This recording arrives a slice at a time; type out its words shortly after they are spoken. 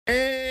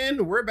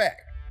And we're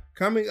back.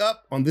 Coming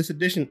up on this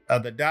edition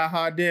of the Die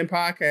Hard Den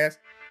podcast,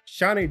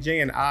 Shawnee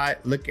J and I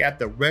look at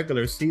the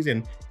regular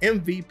season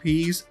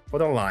MVPs for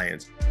the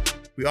Lions.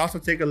 We also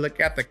take a look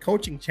at the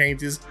coaching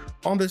changes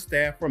on the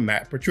staff for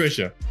Matt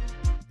Patricia.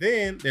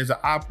 Then there's an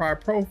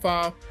iPride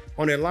profile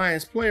on a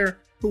Lions player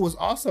who was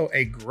also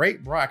a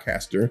great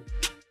broadcaster.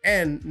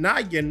 And Now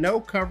You Know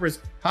covers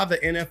how the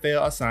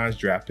NFL assigns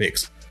draft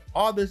picks.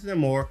 All this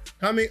and more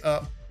coming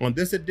up on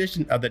this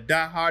edition of the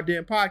Die Hard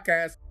Den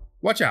podcast.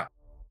 Watch out.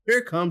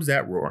 Here comes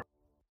that roar.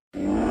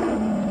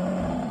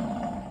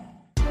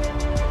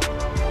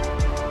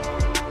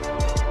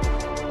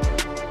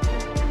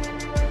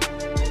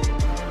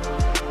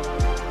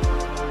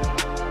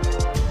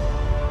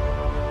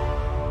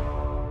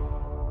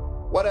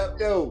 What up,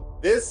 yo?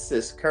 This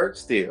is Kurt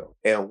Steele,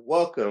 and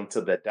welcome to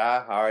the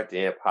Die Hard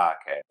Den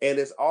podcast. And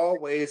as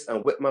always,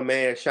 I'm with my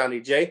man, Shawnee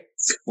J.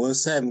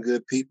 What's happening,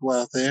 good people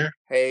out there?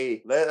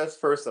 Hey, let us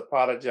first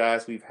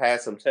apologize. We've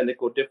had some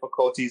technical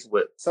difficulties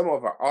with some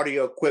of our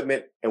audio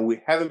equipment, and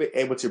we haven't been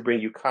able to bring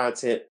you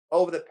content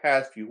over the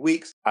past few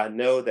weeks. I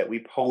know that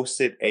we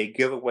posted a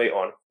giveaway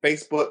on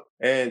Facebook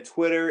and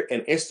Twitter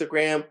and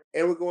Instagram,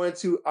 and we're going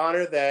to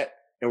honor that.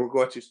 And we're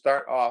going to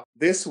start off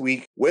this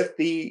week with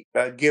the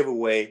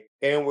giveaway.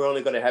 And we're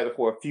only going to have it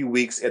for a few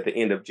weeks at the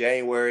end of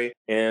January.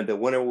 And the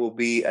winner will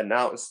be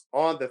announced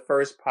on the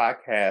first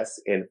podcast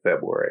in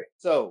February.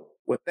 So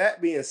with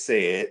that being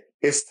said,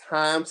 it's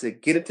time to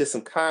get into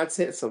some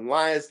content, some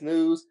Lions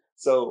news.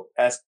 So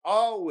as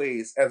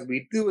always, as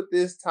we do at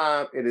this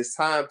time, it is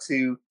time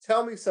to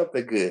tell me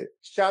something good.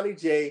 Shawnee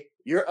J,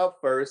 you're up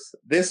first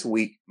this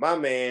week. My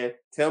man,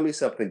 tell me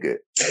something good.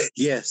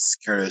 Yes,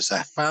 Curtis,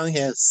 I finally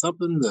had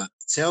something to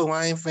tell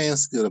Lion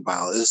fans good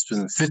about. It's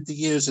been 50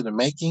 years in the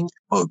making,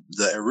 but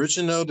the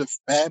original, the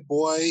bad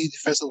boy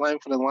defensive lineman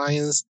for the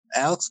Lions,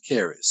 Alex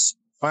Karras,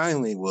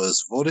 finally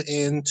was voted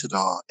into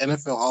the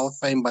NFL Hall of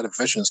Fame by the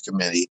Veterans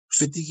Committee.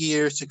 50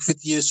 years, took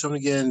 50 years for him to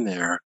get in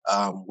there.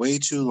 Way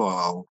too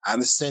long. I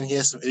understand he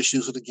has some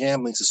issues with the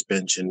gambling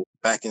suspension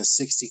back in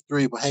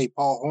 63, but hey,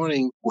 Paul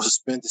Hornung was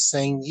suspended the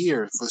same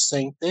year for the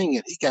same thing,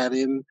 and he got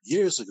in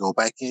years ago,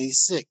 back in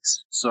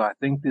 86. So I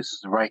think this is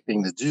the right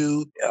thing to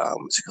do.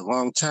 It took a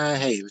long time.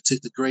 Hey, it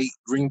took the great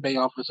Green Bay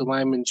offensive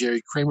lineman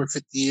Jerry Kramer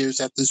 50 years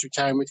after his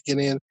retirement to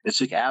get in. It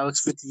took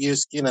Alex 50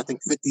 years again. I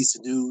think 50 is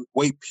the new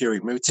wait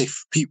period. Maybe take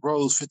Pete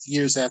Rose 50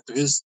 years after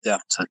his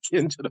death to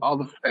get into the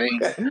Hall of Fame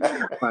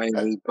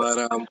finally.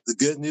 But the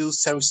good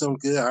news, tell me something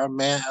good. Our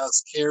man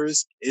Alex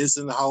Karras is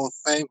in the Hall of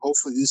Fame.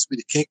 Hopefully this will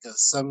be the kick of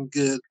something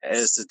good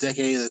as the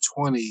decade of the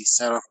 20s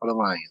start off for the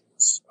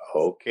Lions.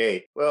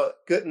 Okay. Well,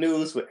 good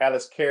news with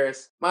Alex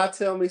Karras. My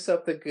tell me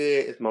something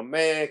good is my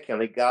man,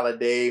 Kenny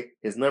Golladay.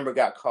 His number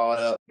got called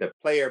up. The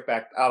player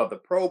backed out of the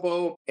Pro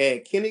Bowl.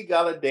 And Kenny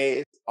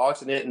Galladay's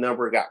alternate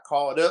number got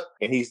called up.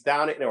 And he's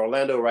down in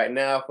Orlando right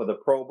now for the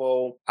Pro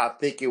Bowl. I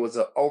think it was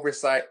an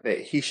oversight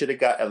that he should have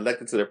got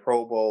elected to the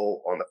Pro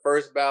Bowl on the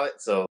first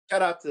ballot. So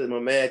shout out to my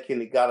man,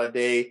 Kenny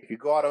Golladay. If you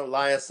go out on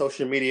Lions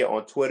social media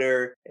on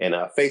Twitter and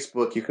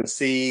Facebook, you can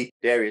see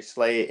Darius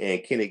Slay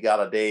and Kenny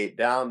Golladay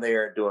down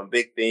there doing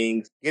big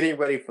things, getting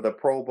ready for the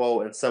Pro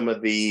Bowl and some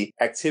of the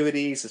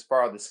activities as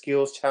far as the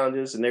skills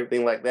challenges and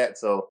everything like that.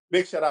 So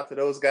big shout out to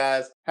those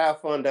guys.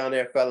 Have fun down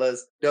there,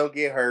 fellas. Don't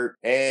get hurt.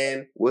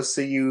 And we'll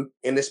see you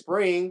in the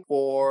spring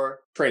for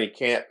training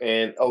camp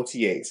and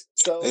OTAs.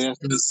 So and that's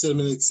the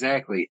sentiment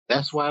exactly.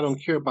 That's why I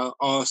don't care about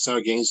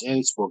all-star games and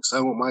any sports. I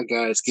don't want my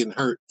guys getting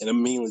hurt in a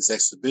meaningless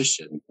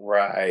exhibition.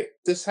 Right.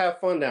 Just have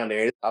fun down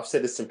there. I've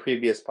said this in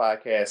previous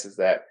podcasts is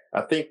that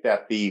I think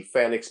that the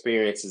fan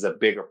experience is a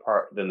bigger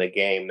part than the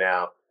game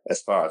now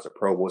as far as the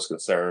Pro Bowl is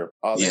concerned.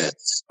 All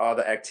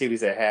the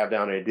activities they have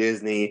down at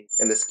Disney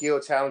and the skill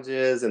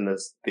challenges and the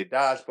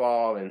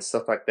dodgeball and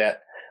stuff like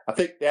that. I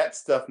think that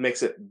stuff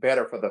makes it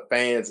better for the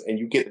fans, and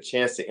you get the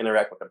chance to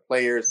interact with the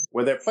players.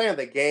 When they're playing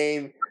the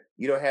game,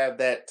 you don't have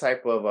that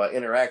type of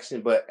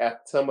interaction, but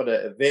at some of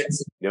the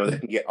events, they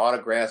can get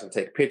autographs and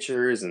take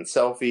pictures and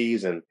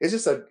selfies, and it's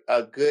just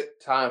a good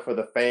time for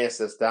the fans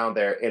that's down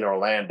there in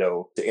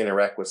Orlando to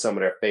interact with some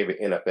of their favorite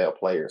NFL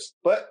players.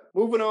 But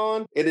moving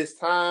on, it is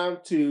time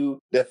to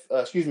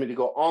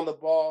go on the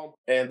ball,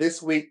 and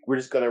this week we're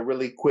just going to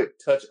really quick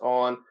touch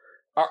on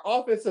our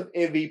offensive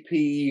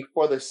MVP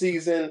for the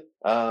season.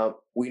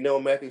 We know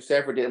Matthew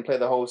Stafford didn't play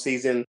the whole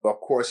season.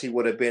 Of course, he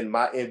would have been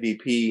my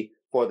MVP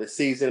for the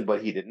season,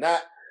 but he did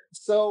not.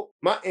 So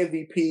my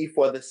MVP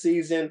for the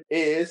season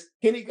is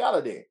Kenny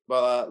Golladay.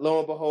 But lo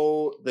and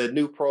behold, the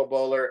new Pro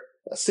Bowler,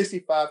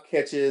 65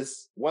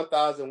 catches,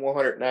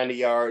 1,190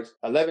 yards,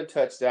 11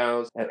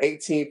 touchdowns, and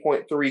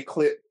 18.3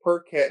 clip per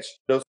catch.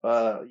 Those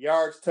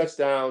yards,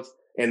 touchdowns,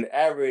 and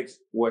average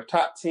were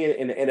top 10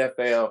 in the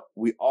NFL.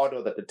 We all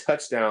know that the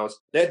touchdowns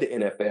led the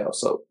NFL.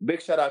 So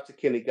big shout out to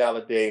Kenny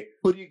Golladay.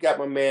 Who do you got,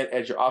 my man,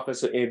 as your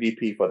offensive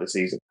MVP for the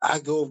season? I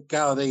go with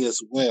Golladay as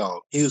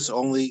well. He was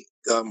only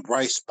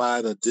bright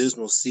spot, a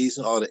dismal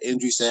season, all the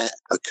injuries that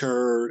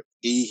occurred.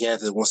 He had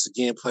to once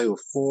again play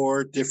with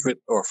 5 different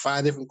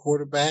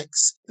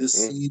quarterbacks this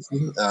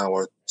season.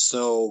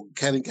 So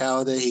Kenny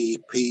Galladay,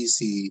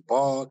 he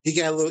balled. He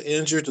got a little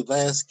injured the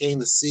last game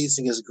of the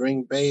season against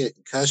Green Bay, a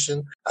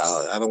concussion.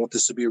 I don't want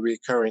this to be a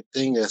recurring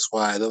thing. That's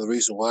why another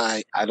reason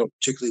why I don't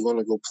particularly want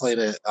to go play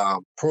that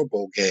Pro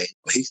Bowl game.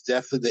 But he's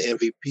definitely the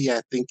MVP.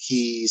 I think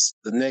he's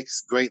the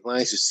next great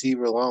Lions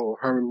receiver along with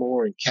Herman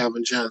Moore and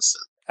Calvin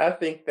Johnson. I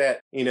think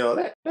that,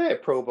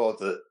 that Pro Bowl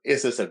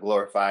is just a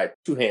glorified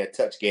two-hand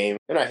touch game.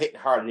 They're not hitting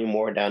hard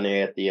anymore down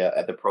there at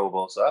the Pro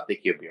Bowl, so I think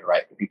he'll be all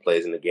right if he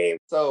plays in the game.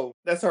 So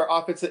that's our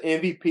offensive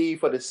MVP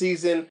for the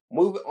season.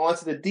 Moving on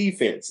to the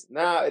defense.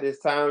 Now it is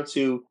time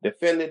to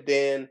defend the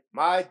den.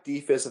 My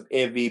defensive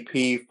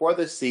MVP for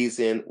the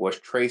season was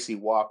Tracy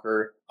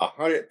Walker.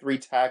 103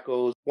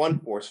 tackles, 1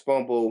 forced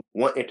fumble,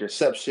 1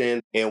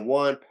 interception, and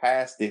 1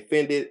 pass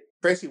defended.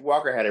 Tracy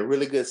Walker had a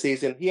really good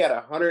season. He had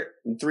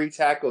 103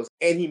 tackles,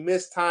 and he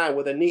missed time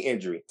with a knee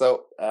injury.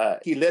 So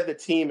he led the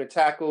team in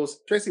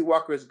tackles. Tracy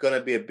Walker is going to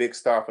be a big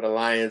star for the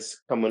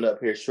Lions coming up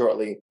here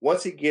shortly.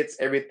 Once he gets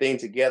everything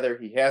together,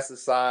 he has the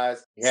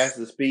size, he has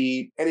the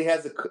speed, and he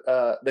has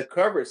the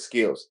coverage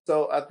skills.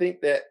 So I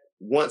think that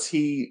once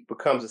he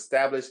becomes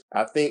established,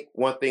 I think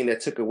one thing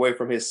that took away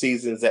from his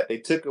season is that they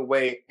took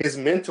away his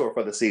mentor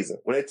for the season.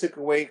 When they took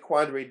away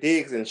Quandre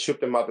Diggs and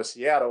shipped him out to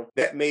Seattle,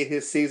 that made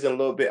his season a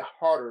little bit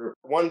harder.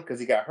 1, because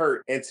he got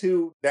hurt, and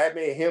 2, that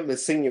made him the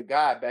senior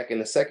guy back in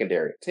the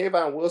secondary.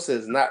 Tavon Wilson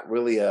is not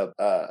really a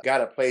guy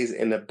that plays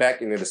in the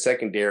back end of the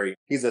secondary.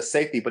 He's a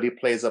safety, but he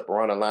plays up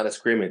around the line of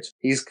scrimmage.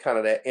 He's kind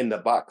of that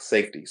in-the-box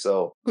safety.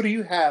 So who do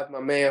you have,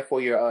 my man,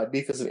 for your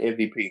defensive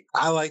MVP?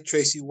 I like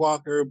Tracy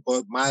Walker,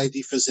 but my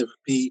defensive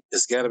MVP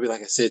has got to be,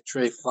 like I said,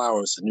 Trey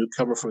Flowers, a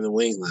newcomer from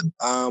New England.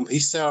 He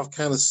started off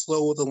kind of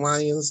slow with the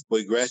Lions, but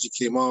he gradually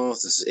came on.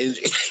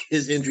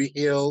 His injury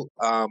healed.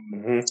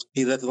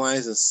 He led the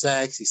Lions in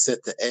sacks. He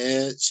set the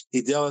edge.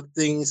 He did all the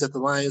things that the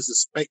Lions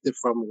expected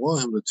from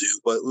him to do.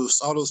 But with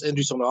all those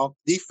injuries on the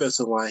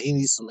defensive line, he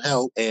needs some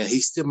help, and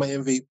he's still my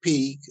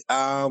MVP.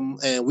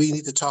 And we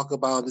need to talk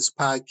about on this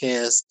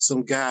podcast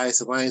some guys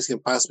the Lions can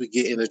possibly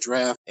get in the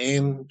draft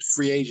and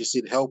free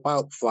agency to help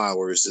out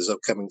Flowers this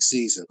upcoming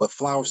season. But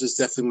Flowers is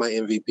definitely my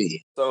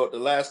MVP. So the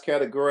last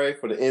category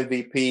for the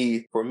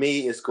MVP for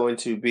me is going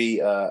to be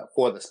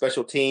for the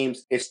special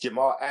teams. It's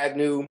Jamal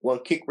Agnew, 1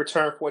 kick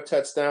return for a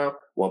touchdown,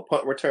 1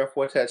 punt return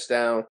for a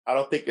touchdown. I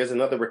don't think there's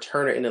another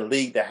returner in the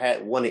league that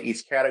had 1 in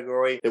each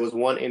category. There was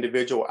 1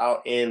 individual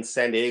out in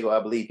San Diego. I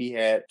believe he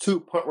had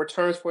 2 punt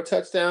returns for a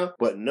touchdown,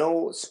 but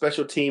no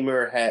special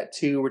teamer had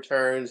 2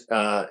 returns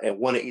and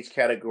 1 in each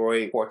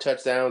category for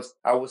touchdowns.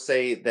 I would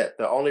say that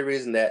the only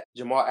reason that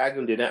Jamal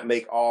Agnew did not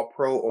make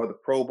All-Pro or the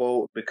Pro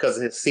Bowl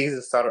because his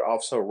season started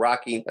off so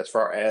rocky as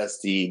far as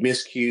the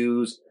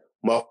miscues,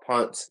 muff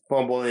punts,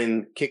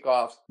 fumbling,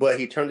 kickoffs, but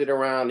he turned it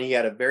around. He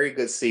had a very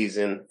good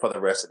season for the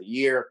rest of the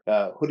year.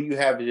 Who do you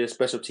have as your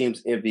special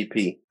teams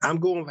MVP? I'm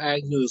going with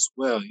Agnew as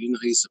well.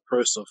 He's a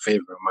personal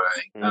favorite of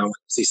mine.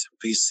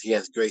 He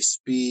has great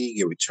speed,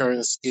 good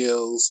return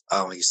skills.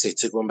 Like you say,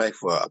 took one back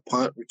for a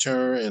punt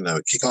return and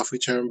a kickoff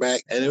return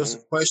back. And it was a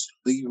question,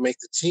 will you make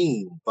the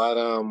team? But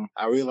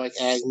I really like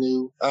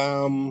Agnew.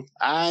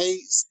 I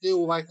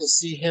still like to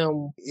see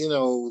him,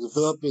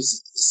 develop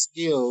his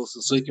skills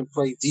so he can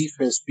play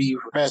defense, be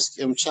perhaps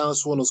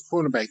challenge one of those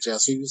cornerback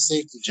jobs, so even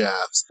safety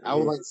jobs. I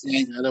would like to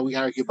see, I know we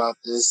argue about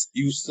this,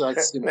 you like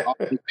to see him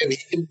maybe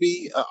he can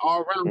be an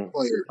all-around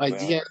player, like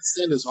Deion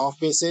Sanders,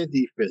 offense and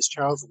defense,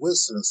 Charles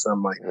Wilson or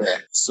something like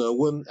that. So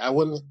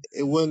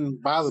it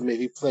wouldn't bother me if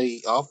he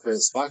played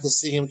offense. But I can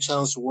see him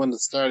challenge one of the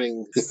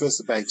starting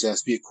defensive back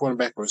jobs, be a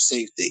cornerback or a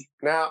safety.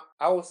 Now,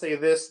 I will say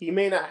this, he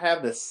may not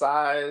have the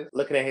size.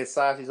 Looking at his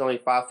size, he's only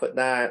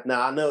 5'9".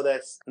 Now, I know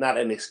that's not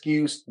an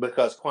excuse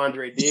because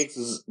Quandre Diggs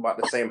is about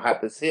the same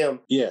height as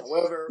him. Yeah.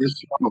 However,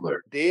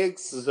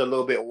 Diggs is a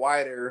little bit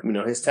wider.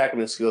 His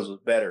tackling skills was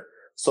better.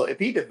 So if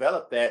he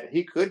developed that,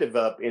 he could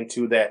develop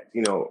into that,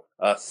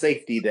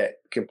 safety that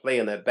can play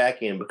on that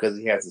back end because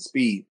he has the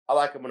speed. I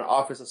like him on the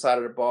offensive side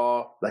of the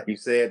ball. Like you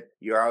said,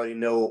 you already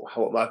know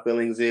what my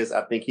feelings is.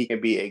 I think he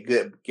can be a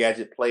good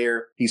gadget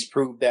player. He's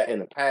proved that in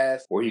the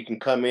past where he can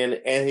come in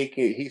and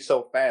he's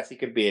so fast, he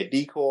can be a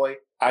decoy.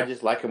 I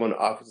just like him on the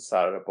offensive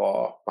side of the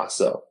ball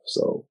myself.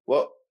 So,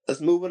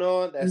 let's move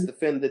on. That's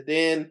Defend the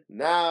Den.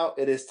 Now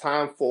it is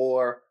time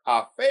for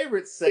our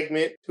favorite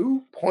segment,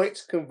 2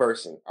 Points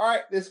Conversing. All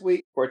right, this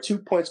week for 2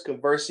 Points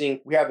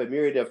Conversing, we have a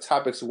myriad of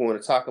topics we want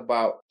to talk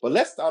about. But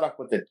let's start off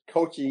with the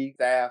coaching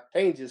staff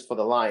changes for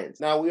the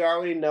Lions. Now, we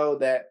already know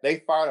that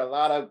they fired a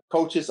lot of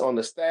coaches on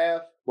the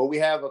staff. But we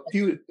have a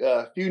few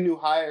new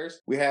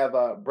hires. We have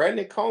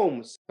Brandon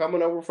Combs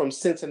coming over from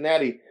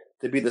Cincinnati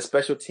to be the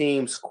special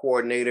teams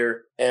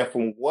coordinator. And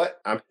from what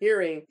I'm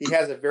hearing, he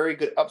has a very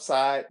good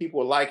upside.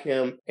 People like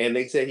him, and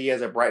they say he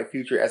has a bright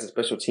future as a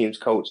special teams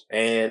coach.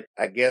 And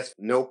I guess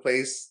no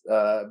place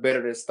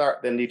better to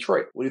start than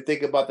Detroit. What do you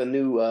think about the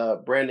new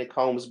Brandon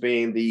Combs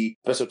being the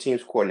special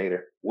teams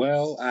coordinator?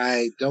 Well,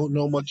 I don't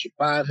know much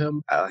about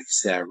him. Like I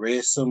said, I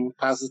read some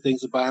positive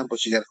things about him,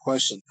 but you got a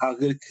question. How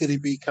good could he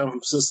be coming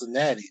from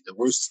Cincinnati, the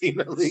worst team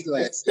in the league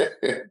last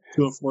year?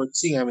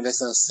 2-14. I mean,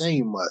 that's not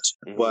saying much.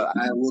 Mm-hmm. But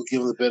I will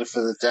give him the benefit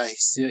of the doubt. He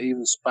still,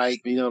 even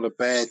despite being on a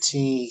bad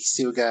team, he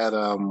still got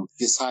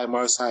his high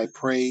marks, high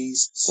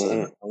praise.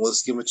 So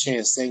let's give him a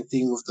chance. Same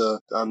thing with the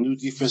new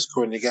defense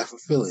coordinator they got from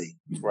Philly.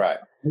 Right.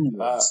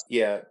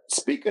 Yeah.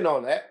 Speaking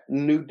on that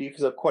new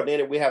defensive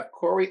coordinator, we have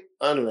Corey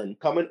Unlin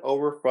coming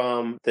over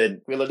from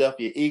the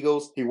Philadelphia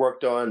Eagles. He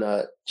worked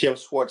on Jim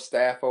Schwartz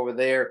staff over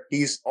there.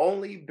 He's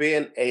only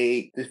been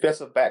a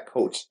defensive back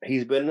coach.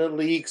 He's been in the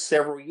league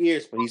several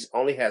years, but he's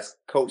only has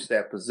coached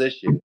that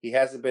position. He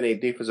hasn't been a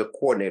defensive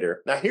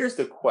coordinator. Now, here's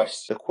the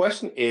question. The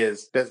question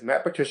is, does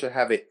Matt Patricia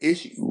have an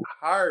issue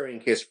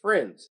hiring his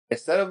friends?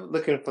 Instead of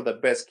looking for the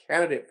best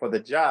candidate for the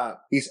job,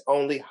 he's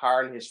only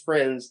hiring his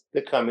friends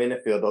to come in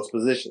and fill those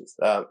positions.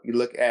 You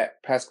look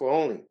at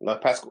Pasquale,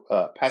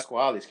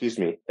 excuse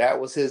me. That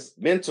was his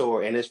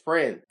mentor and his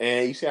friend,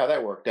 and you see how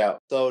that worked out.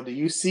 So, do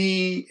you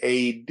see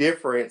a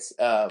difference?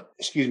 Do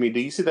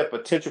you see the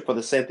potential for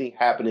the same thing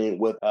happening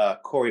with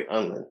Corey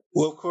Unlin?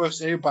 Well, of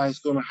course, everybody's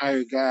going to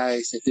hire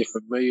guys that they're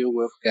familiar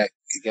with,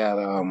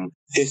 got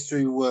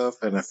history with,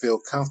 and I feel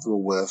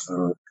comfortable with,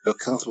 and feel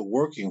comfortable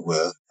working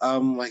with.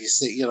 Like I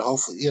said,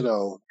 hopefully,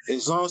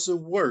 as long as it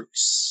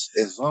works,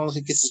 as long as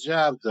it gets the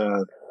job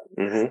done.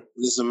 It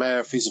doesn't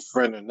matter if he's a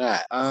friend or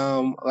not.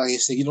 Like I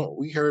said,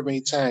 we heard many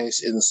times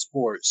in the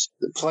sports,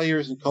 the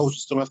players and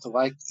coaches don't have to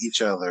like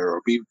each other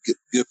or be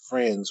good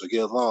friends or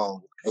get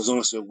along as long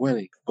as they're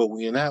winning. But when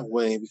you're not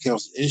winning, it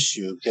becomes an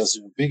issue, it becomes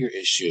a bigger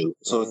issue.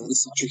 So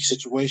it's a tricky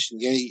situation.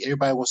 Yeah,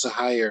 everybody wants to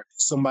hire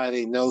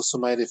somebody they know,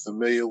 somebody they're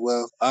familiar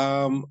with.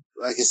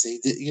 Like I say,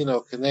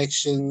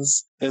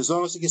 connections. As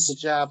long as it gets the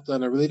job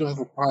done, I really don't have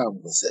a problem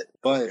with it.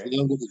 But if you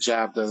don't get the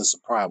job done, it's a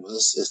problem.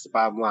 It's the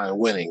bottom line,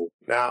 winning.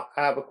 Now,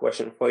 I have a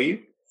question for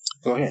you.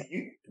 Go ahead.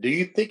 Do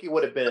you think it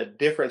would have been a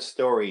different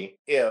story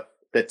if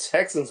the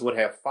Texans would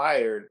have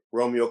fired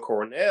Romeo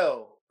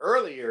Crennel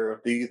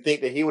earlier? Do you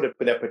think that he would have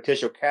been a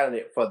potential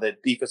candidate for the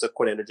defensive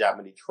coordinator job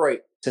in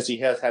Detroit, since he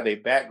has a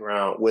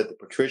background with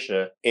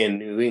Patricia in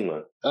New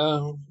England?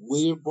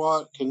 We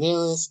brought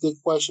Crennel. That's a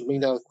good question. $1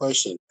 million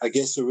question. I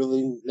guess we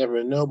really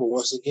never know, but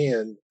once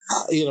again,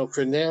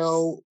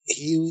 Crennel,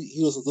 he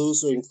was a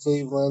loser in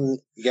Cleveland.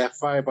 He got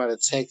fired by the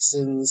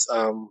Texans.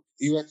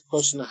 You got the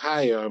question to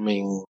hire. I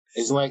mean,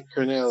 it's like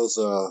Crennel's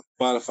a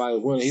bona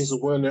fide winner. He's a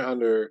winner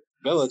under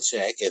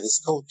Belichick, and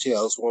his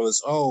coattails were on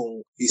his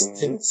own. He's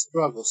tended to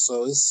struggle,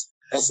 so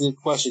that's a good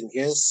question.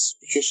 Yes,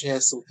 Patricia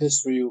has some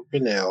history with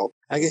Crennel.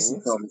 I guess he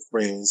called them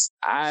friends.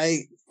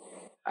 I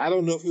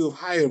don't know if he would have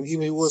hired him,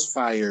 even if he was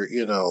fired,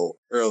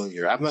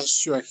 earlier. I'm not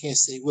sure. I can't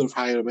say he would have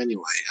hired him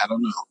anyway. I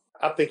don't know.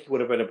 I think he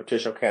would have been a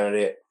potential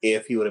candidate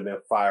if he would have been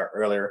fired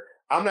earlier.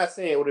 I'm not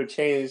saying it would have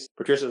changed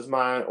Patricia's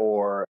mind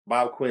or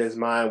Bob Quinn's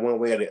mind one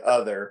way or the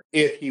other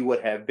if he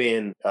would have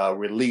been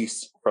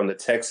released from the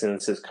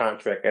Texans, his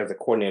contract as a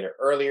coordinator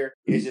earlier.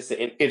 It's just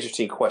an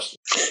interesting question.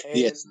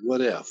 Yes,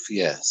 what if?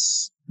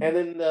 Yes. And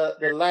then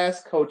the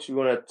last coach you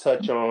want to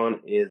touch on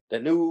is the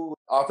new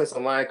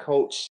offensive line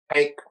coach,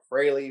 Hank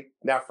Fraley.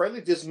 Now,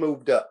 Fraley just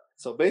moved up.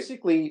 So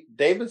basically,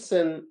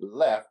 Davidson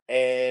left,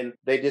 and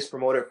they just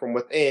promoted from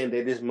within.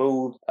 They just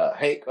moved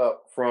Hank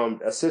up from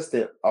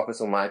assistant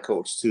offensive line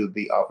coach to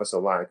the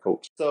offensive line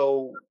coach.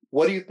 So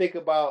what do you think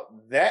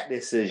about that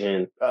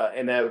decision,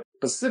 and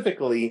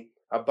specifically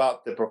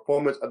about the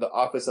performance of the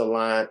offensive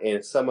line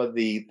and some of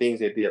the things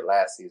they did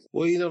last season?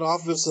 Well, the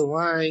offensive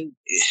line,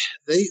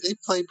 they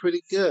played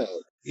pretty good.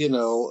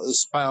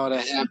 Despite all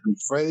that happened,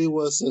 Fraley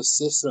was an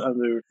assistant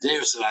under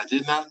Davidson. I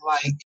did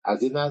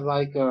not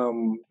like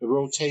the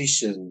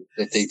rotation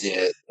that they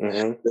did.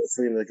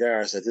 Between the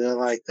guards. I did not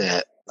like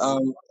that.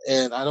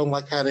 And I don't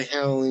like how they're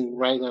handling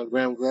right now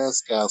Graham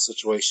Glasgow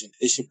situation.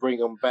 They should bring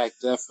him back,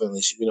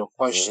 definitely. Should be no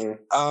question.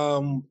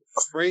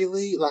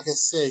 Fraley, like I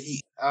said,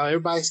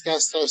 everybody's got to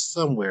start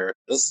somewhere.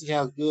 Let's see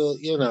how good,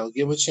 give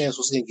him a chance.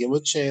 Once again, give him a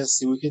chance,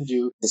 see what we can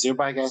do. Because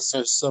everybody got to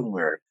start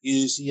somewhere.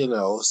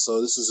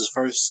 So this is his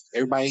first,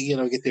 everybody,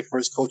 get their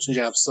first coaching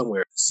job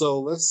somewhere. So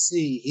let's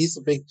see. He's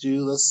a big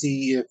dude. Let's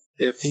see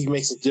if he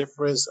makes a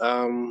difference.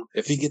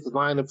 If he gets the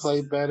line to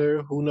play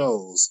better, who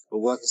knows? But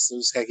like I said,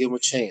 just got to give him a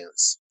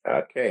chance.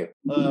 Okay.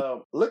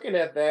 Looking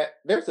at that,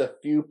 there's a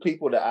few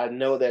people that I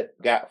know that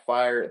got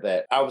fired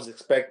that I was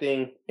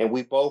expecting, and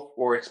we both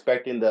were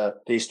expecting the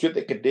strength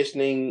and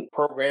conditioning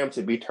program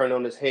to be turned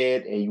on its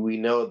head. And we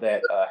know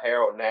that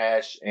Harold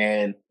Nash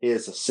and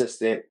his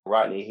assistant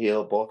Rodney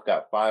Hill both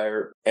got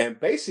fired. And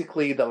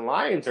basically, the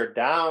Lions are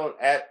down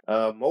at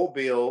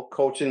Mobile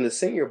coaching the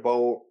Senior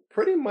Bowl,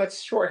 pretty much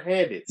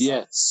shorthanded.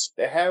 Yes.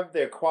 They have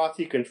their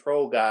quality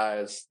control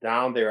guys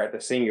down there at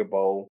the Senior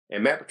Bowl,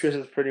 and Matt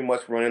Patricia's pretty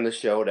much running the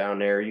show down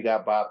there. You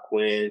got Bob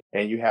Quinn,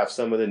 and you have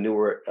some of the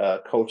newer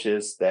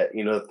coaches that,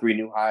 the 3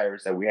 new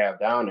hires that we have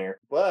down there.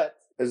 But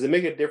does it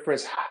make a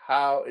difference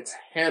how it's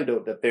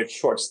handled that they're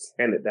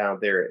short-handed down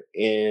there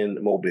in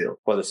Mobile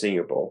for the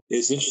Senior Bowl?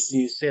 It's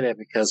interesting you say that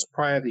because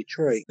prior to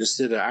Detroit, just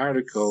did an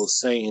article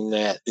saying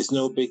that it's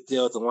no big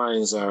deal if the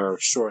Lions are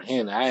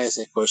short-handed. I asked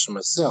that question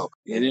myself,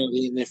 and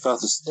then they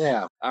felt the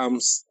staff.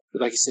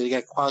 Like you said, you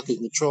got quality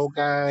control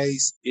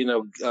guys, you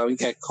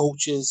got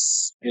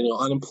coaches,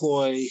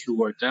 unemployed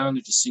who are down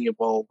at the Senior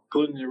Bowl,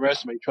 putting their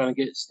resume, trying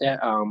to get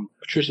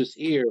Patricia's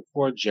ear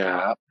for a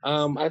job.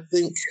 I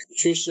think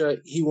Patricia,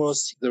 he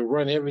wants to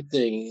run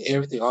everything,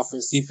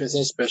 offense, defense,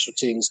 and special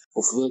teams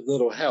with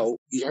little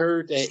help. You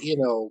heard that,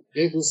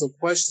 there's been some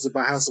questions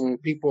about how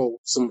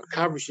some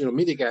coverage,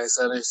 media guys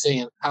out there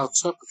saying how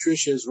tough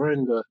Patricia is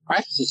running the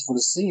practices for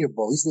the Senior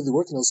Bowl. He's really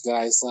working those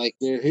guys like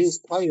they're his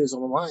players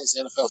on the Lions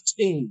NFL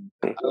team.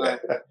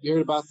 You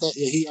heard about that?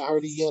 I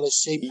heard he had a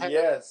shape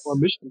for a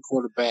Michigan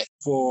quarterback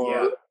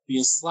for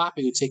being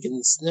sloppy and taking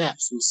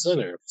snaps from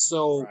center.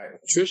 So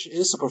Patricia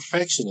is a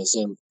perfectionist,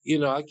 and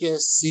I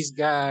guess these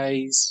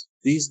guys,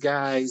 they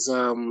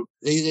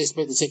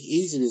expect to take it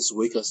easy this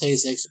week or say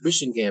it's an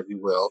exhibition game, if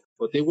you will.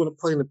 But they want to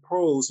play in the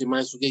pros, they might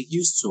as well get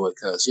used to it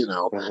because,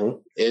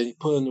 and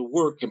put in the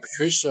work. And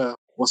Patricia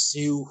wants to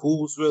see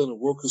who's willing to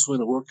work, who's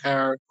willing to work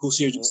hard, who's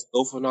here just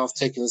loafing off,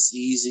 taking this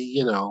easy,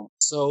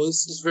 So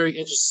it's very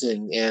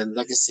interesting. And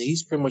like I said,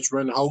 he's pretty much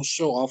running the whole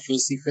show,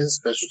 offense, defense,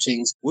 special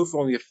teams, with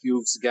only a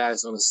few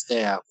guys on the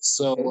staff.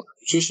 So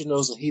Patricia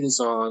knows the heat is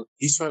on.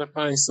 He's trying to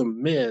find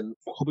some men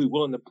who'll be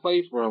willing to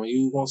play for him.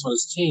 He wants on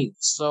his team.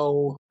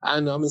 So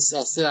I know. I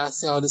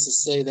say all this to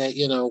say that,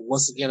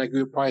 once again, I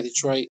agree with probably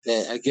Detroit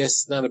that I guess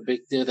it's not a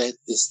big deal that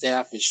the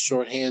staff is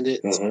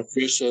shorthanded.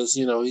 Patricia's,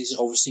 he's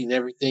overseeing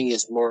everything. He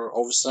has more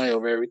oversight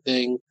over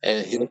everything,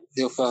 and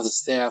he'll follow the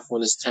staff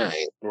when it's time.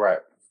 Right.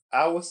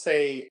 I would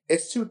say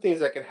it's two things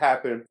that can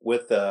happen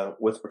with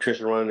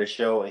Patricia running the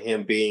show and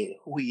him being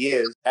who he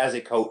is as a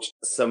coach.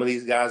 Some of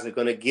these guys are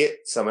going to get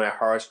some of that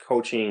harsh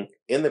coaching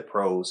in the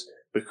pros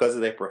because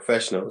of their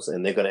professionals,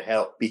 and they're going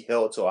to be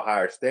held to a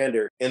higher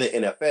standard in the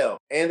NFL.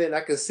 And then I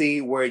can see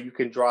where you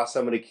can draw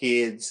some of the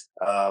kids.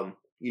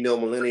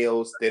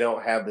 Millennials, they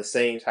don't have the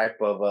same type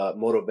of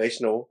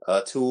motivational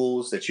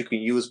tools that you can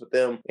use with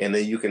them, and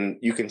then you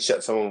can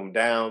shut some of them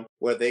down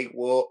where they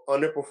will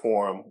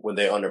underperform when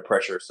they're under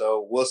pressure.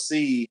 So we'll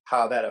see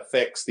how that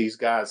affects these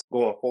guys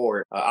going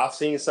forward. I've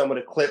seen some of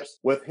the clips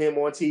with him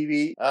on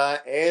TV,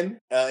 and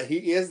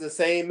he is the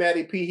same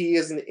Matty P he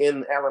is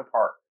in Allen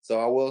Park. So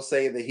I will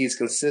say that he's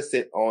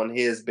consistent on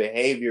his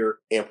behavior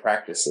in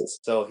practices.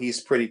 So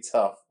he's pretty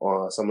tough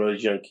on some of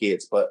those young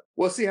kids. But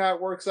we'll see how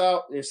it works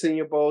out. Your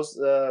Senior Bowls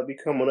be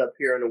coming up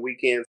here on the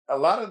weekend. A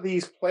lot of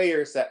these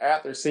players that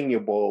after Senior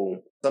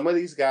Bowl, some of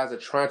these guys are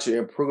trying to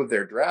improve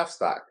their draft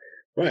stock.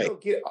 Right. You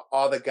don't get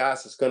all the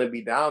guys that's going to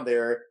be down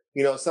there.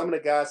 Some of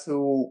the guys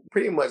who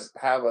pretty much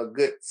have a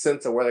good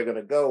sense of where they're going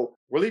to go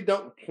really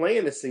don't play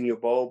in the Senior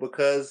Bowl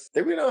because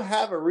they really don't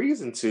have a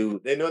reason to.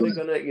 They know they're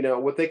going to,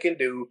 what they can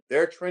do.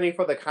 They're training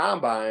for the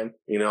combine,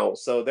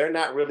 so they're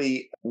not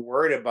really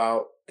worried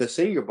about the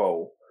Senior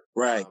Bowl.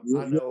 Right.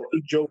 I know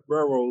Joe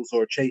Burrows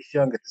or Chase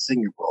Young at the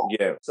Senior Bowl.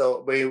 Yeah.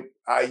 So,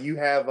 you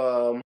have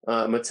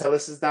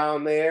Metellus is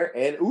down there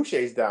and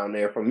Uche's down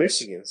there from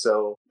Michigan.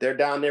 So they're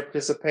down there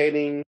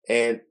participating,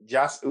 and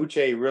Josh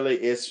Uche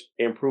really is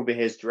improving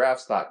his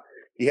draft stock.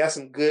 He has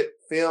some good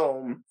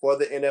film for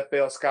the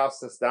NFL scouts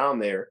that's down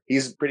there.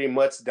 He's pretty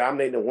much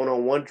dominating the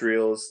one-on-one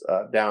drills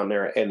down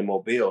there in the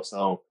Mobile.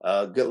 So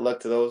good luck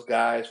to those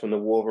guys from the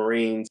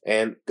Wolverines,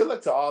 and good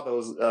luck to all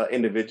those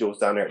individuals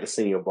down there at the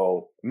Senior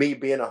Bowl. Me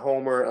being a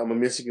homer, I'm a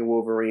Michigan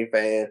Wolverine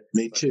fan.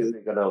 Me too.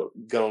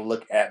 Gonna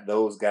look at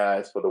those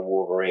guys for the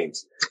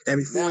Wolverines. And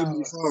before we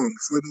move on,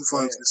 I was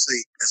gonna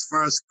say, as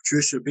far as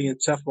Patricia being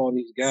tough on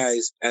these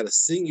guys at a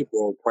Senior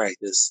Bowl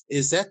practice,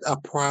 is that a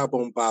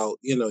problem about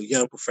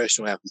young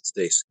professional athletes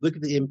today? So look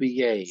at the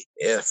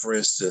NBA, for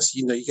instance.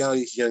 You got all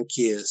these young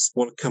kids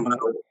want to come out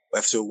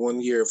after 1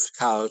 year of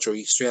college or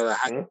straight out of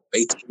high school,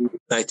 18,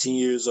 19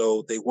 years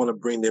old. They want to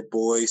bring their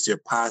boys, their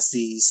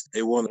posses.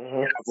 They want to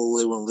travel.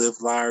 They want to live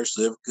large,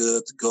 live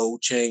good, the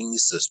gold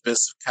chains, the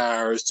expensive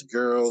cars, the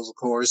girls, of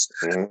course.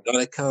 All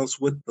that comes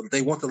with them.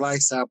 They want the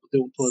lifestyle, but they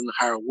want to put in the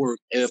hard work.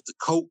 And if the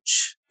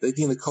coach, they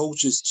think the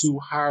coach is too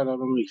hard on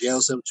them,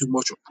 yells at them too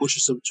much, or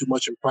pushes them too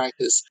much in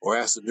practice, or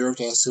has the nerve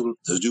to ask them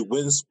to do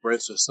wind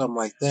sprints or something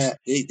like that,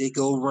 they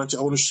go run to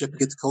ownership and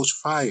get the coach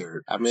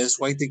fired. I mean, that's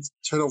why I think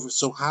turnover is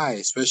so high,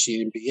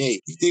 especially in NBA.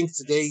 You think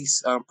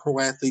today's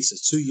pro athletes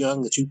are too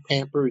young and too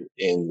pampered?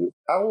 And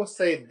I will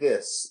say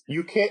this: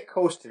 you can't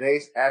coach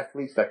today's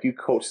athletes like you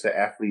coached the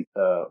athlete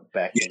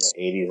back in the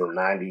 80s and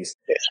 90s.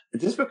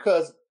 Just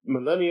because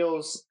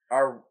millennials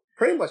are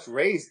pretty much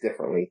raised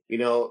differently.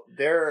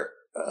 Their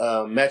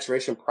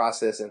maturation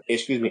process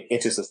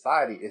into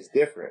society is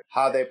different.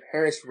 How their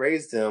parents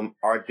raised them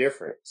are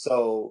different.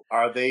 So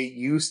are they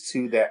used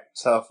to that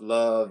tough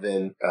love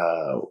and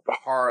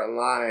hard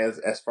lines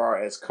as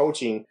far as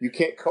coaching? You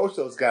can't coach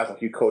those guys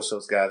like you coached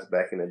those guys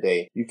back in the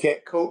day. You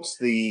can't coach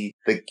the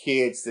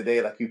kids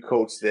today like you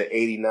coached the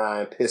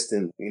 89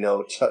 Pistons,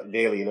 Chuck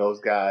Daly and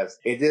those guys.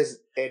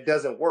 it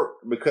doesn't work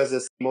because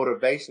its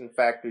motivation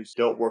factors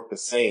don't work the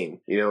same.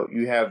 You know,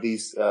 you have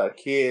these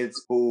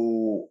kids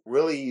who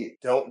really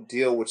don't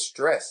deal with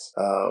stress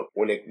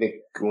when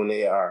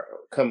they are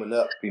coming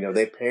up. You know,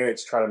 their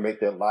parents try to make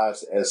their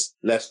lives as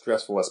less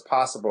stressful as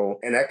possible,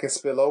 and that can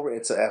spill over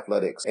into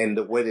athletics and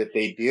the way that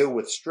they deal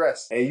with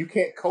stress. And you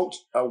can't coach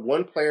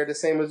one player the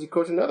same as you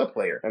coach another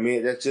player. I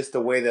mean, that's just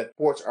the way that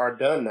sports are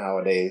done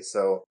nowadays.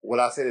 So when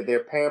I say that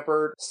they're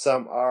pampered,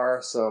 some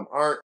are, some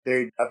aren't.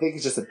 I think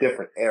it's just a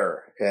different era,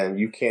 and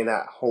you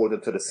cannot hold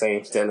them to the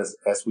same standards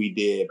as we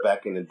did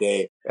back in the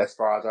day as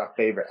far as our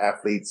favorite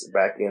athletes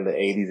back in the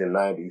 80s and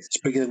 90s.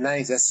 Speaking of the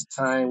 90s, that's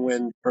the time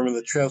when, remember,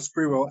 Latrell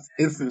Sprewell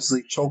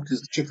infamously choked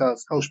his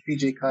coach,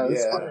 P.J.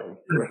 Collins,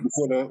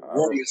 before the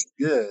Warriors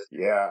good.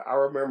 Yeah, I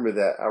remember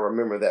that. I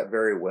remember that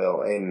very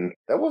well, and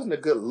that wasn't a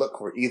good look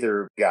for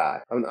either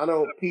guy. I mean, I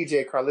know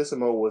P.J.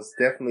 Carlesimo was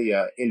definitely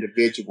an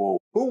individual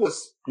who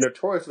was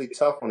notoriously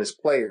tough on his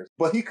players,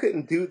 but he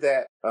couldn't do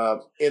that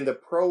in the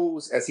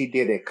pros as he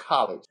did in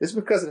college. It's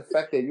because of the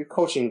fact that you're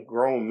coaching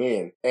grown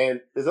men, and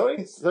there's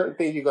only certain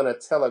things you're going to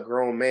tell a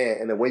grown man,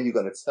 and the way you're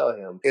going to tell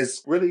him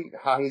is really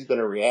how he's going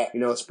to react.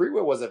 You know,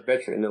 Sprewell was a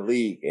veteran in the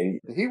league, and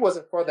he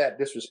wasn't for that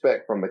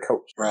disrespect from the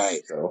coach. Right.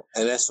 So,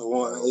 and that's the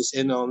one. Let's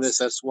end on this.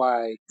 That's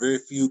why very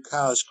few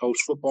college coach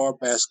football,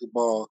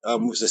 basketball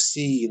was a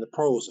C in the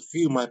pros. A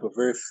few might, but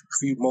very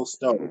few, most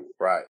don't.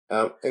 Right.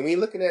 And when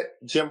looking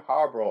at Jim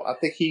Harbaugh, I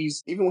think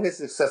even with his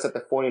success at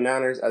the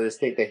 49ers, I just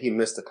think that he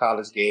missed the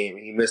college game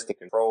and he missed the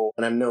control.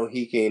 And I know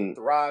he can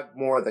thrive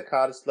more at the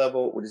college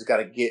level. We just got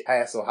to get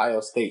past Ohio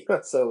State.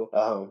 So,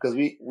 because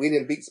we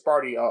didn't beat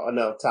Sparty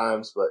enough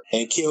times, but.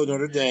 And kill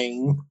Notre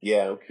Dame.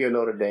 Yeah, kill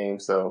Notre Dame.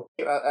 So,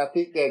 I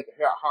think that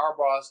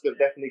Harbaugh is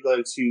definitely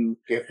going to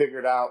get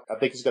figured out. I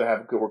think he's going to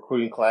have a good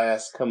recruiting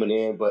class coming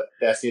in, but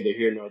that's neither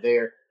here nor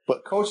there.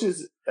 But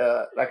coaches,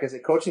 like I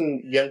said,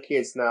 coaching young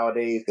kids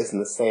nowadays isn't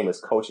the same as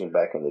coaching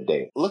back in the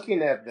day.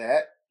 Looking at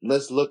that,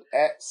 let's look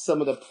at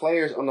some of the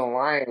players on the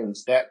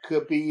Lions that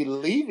could be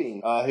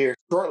leaving here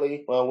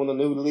shortly when the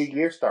new league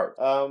year starts.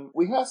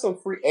 We have some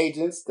free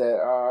agents that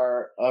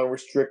are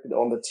unrestricted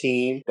on the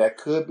team that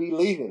could be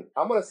leaving.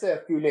 I'm going to say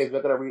a few names. I'm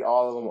not going to read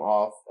all of them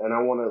off, and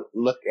I want to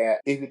look at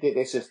if you think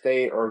they should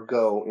stay or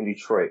go in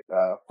Detroit.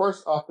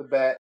 First off the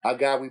bat, a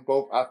guy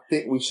I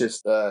think we should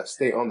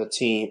stay on the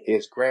team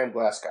is Graham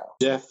Glasgow.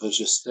 Definitely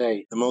should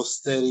stay. The most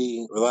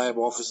steady,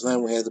 reliable offensive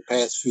line we had the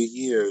past few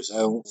years. I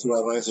don't see why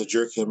Lions are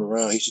jerking him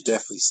around. He should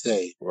definitely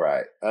stay.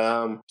 Right.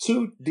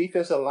 Two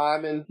defensive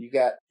linemen. You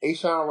got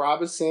Ashawn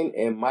Robinson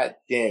and Mike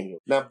Daniel.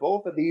 Now,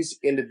 both of these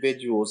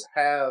individuals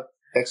have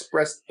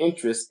expressed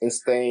interest in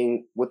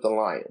staying with the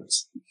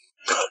Lions.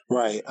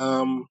 Right.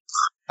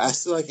 I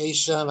still like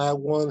Ashawn. I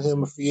won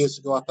him a few years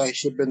ago. I thought he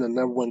should have been the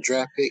number one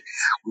draft pick.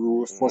 We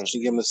were fortunate to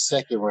give him a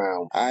second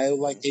round. I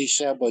like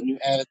Ashawn, but a new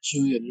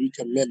attitude, a new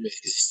commitment.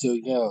 He's still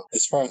young.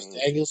 As far as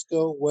Daniels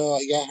go, well,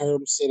 I heard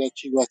him say that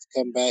he'd like to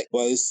come back,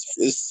 but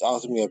it's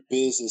ultimately a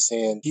business,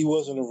 and he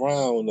wasn't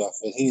around enough,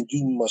 and he didn't do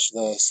much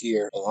last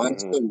year. And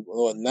Lions put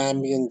 $9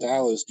 million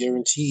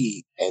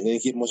guaranteed, and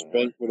didn't get much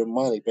bang for the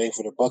money, bang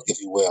for the buck, if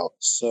you will.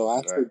 So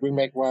I say bring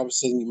back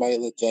Robinson. You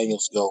might let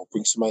Daniels go.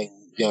 Bring somebody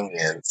young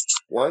in.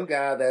 One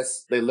guy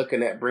they're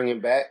looking at bringing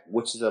back,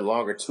 which is a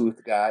longer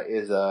tooth guy,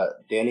 is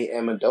Danny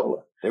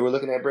Amendola. They were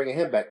looking at bringing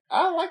him back.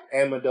 I liked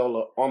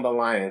Amendola on the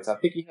Lions. I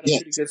think he had a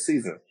pretty good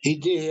season. He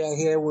did.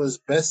 He had one of his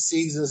best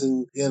seasons,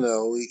 and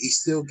he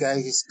still got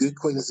his good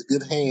quickness,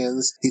 good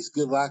hands. He's a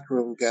good locker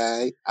room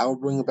guy. I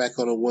would bring him back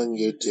on a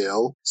 1-year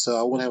deal, so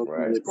I wouldn't have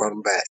really brought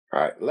him back. All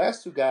right,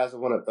 last two guys I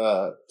want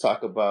to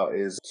talk about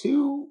is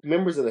two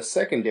members of the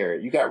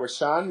secondary. You got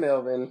Rashaan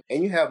Melvin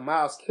and you have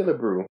Miles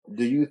Killebrew.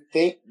 Do you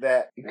think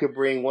that you could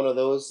bring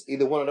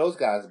either one of those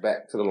guys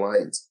back to the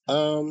Lions?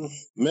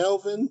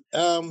 Melvin,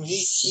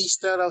 he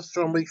started off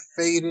strong, but he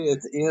faded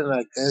at the end.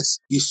 I guess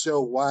he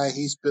showed why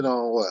he's been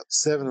on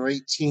 7 or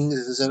 8 teams in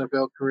his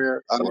NFL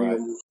career.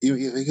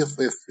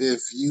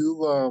 If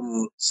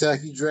you say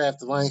like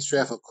the Lions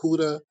draft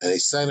Okudah, and they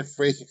signed a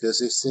phrase because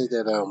they said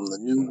that the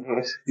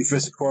new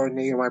defensive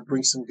coordinator might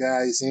bring some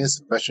guys in,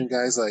 some veteran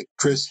guys like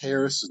Chris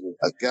Harris, and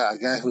a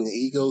guy from the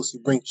Eagles.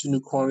 You bring 2 new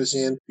corners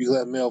in, you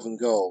let Melvin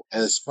go.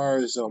 And as far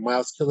as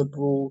Miles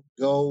Killebrew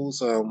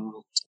goes, I'm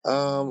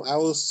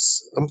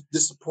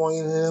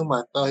disappointed in him.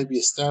 I thought he'd be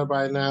a star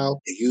by now.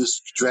 He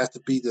was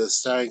drafted to be the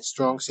starting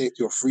strong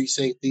safety or free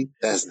safety.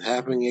 That isn't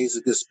happening. He's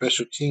a good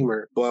special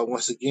teamer. But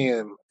once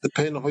again,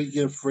 depending on who you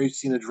get for in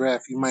the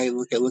draft, you might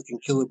look at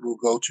Killebrew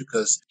go to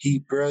because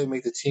he barely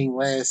made the team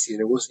last year.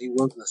 He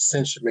wasn't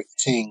essential to make the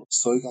team.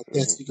 So you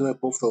can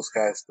let both those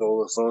guys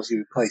go as long as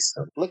you replace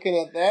them. Looking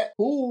at that,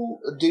 who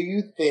do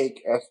you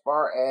think, as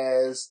far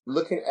as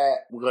we're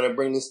going to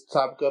bring this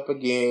topic up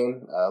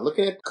again,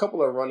 looking at a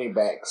couple of running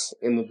backs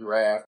in the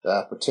draft,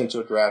 draft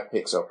potential draft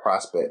picks or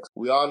prospects.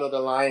 We all know the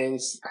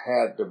Lions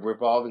had the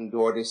revolving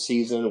door this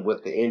season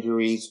with the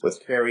injuries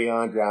with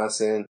Kerryon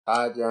Johnson,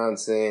 Ty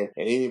Johnson,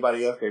 and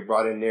anybody else they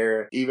brought in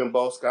there. Even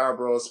Bo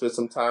Scarborough spent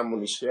some time on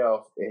the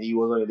shelf, and he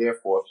was only there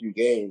for a few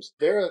games.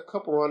 There are a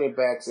couple running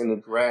backs in the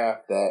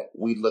draft that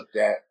we looked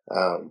at.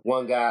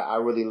 One guy I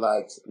really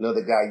liked,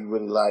 another guy you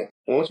really liked.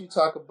 Why don't you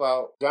talk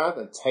about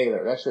Jonathan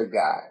Taylor? That's your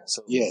guy.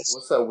 So yes.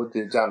 What's up with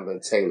the Jonathan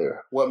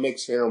Taylor? What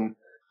makes him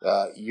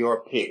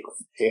your pick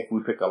if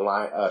we pick a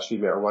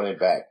running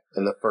back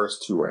in the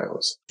first 2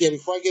 rounds? Yeah,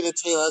 before I get into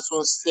Taylor, I just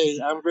want to say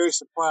I'm very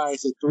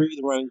surprised at 3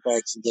 running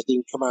backs that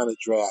didn't come out of the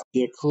draft.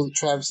 They're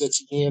Travis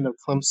Etienne of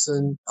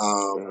Clemson,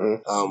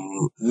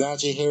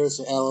 Najee Harris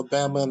of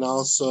Alabama, and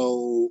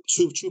also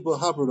Chuba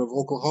Hubbard of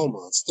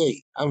Oklahoma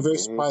State. I'm very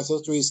surprised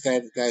those 3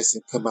 guys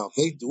didn't come out.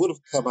 They would have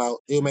come out.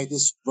 They would make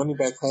this running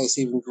back class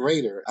even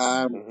greater.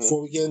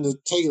 Before we get into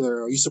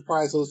Taylor, are you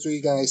surprised those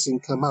 3 guys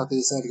didn't come out? They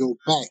decided to go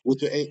back with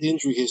their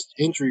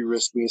injury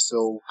risk being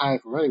so high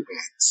for running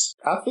backs.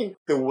 I think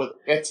that with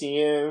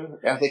Etienne,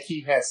 I think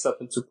he has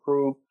something to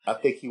prove. I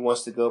think he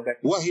wants to go back.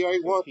 Well, he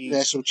already won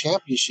national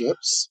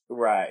championships.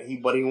 Right.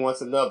 But he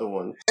wants another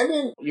one. And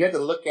then you have to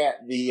look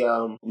at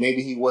the,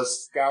 maybe he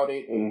was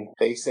scouted and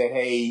they said,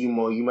 hey, you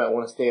might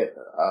want to stay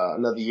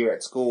another year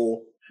at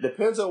school.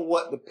 Depends on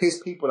what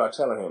his people are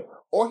telling him.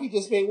 Or he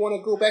just may want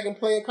to go back and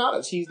play in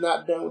college. He's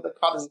not done with the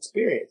college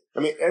experience.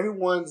 I mean,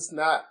 everyone's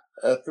not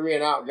a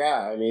 3-and-out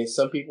guy. I mean,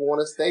 some people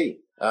want to stay.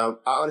 I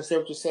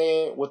understand what you're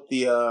saying with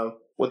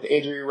the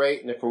injury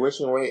rate and the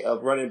fruition rate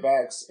of running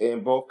backs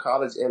in both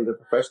college and the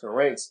professional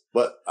ranks.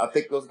 But I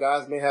think those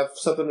guys may have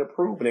something to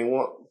prove and they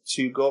want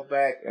to go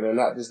back and they're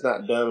not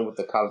done with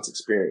the college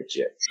experience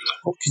yet.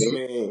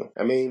 Okay.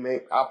 I mean,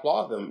 I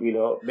applaud them.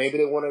 Maybe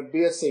they want to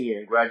be a senior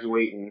and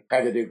graduate and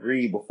have a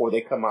degree before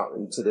they come out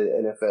into the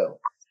NFL.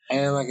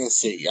 And like I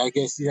said, I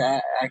guess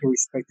I can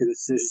respect the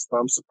decisions, but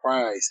I'm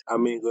surprised. I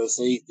mean, because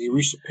they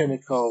reached the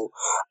pinnacle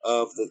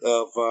of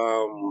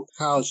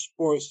college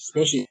sports,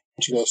 especially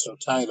international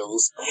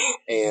titles,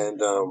 and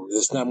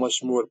there's not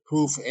much more to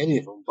prove for any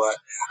of them. But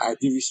I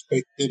do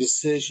respect their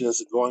decisions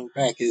of going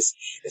back. It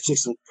took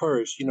some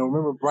courage.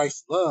 Remember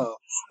Bryce Love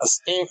of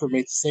Stanford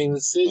made the same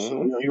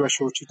decision. He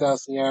rushed over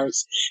 2,000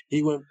 yards.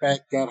 He went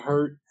back, got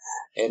hurt.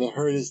 And it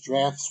hurt his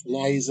draft.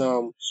 Now he's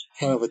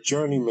kind of a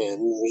journeyman.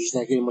 He's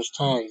not getting much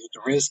time. He's with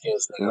the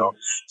Redskins now.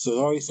 So it's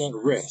always at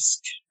risk.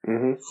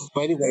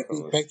 But anyway,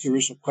 back to your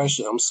original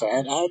question. I'm sorry. I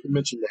had to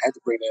mention that. I had to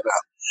bring that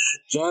up.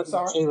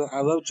 Jonathan Taylor.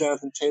 I love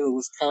Jonathan Taylor,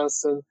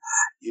 Wisconsin.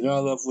 I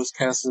love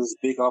Wisconsin's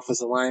big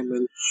offensive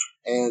lineman.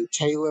 And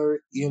Taylor,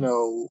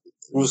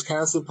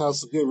 Wisconsin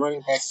has some good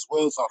running backs as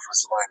well as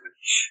offensive linemen.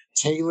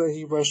 Taylor,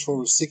 he rushed for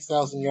over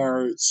 6,000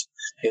 yards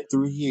in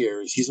 3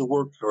 years. He's a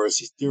workhorse.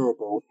 He's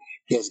durable.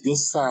 He has good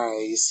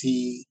size.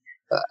 We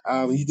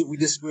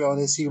disagree on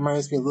this. He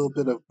reminds me a little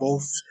bit of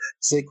both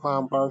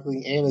Saquon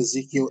Barkley and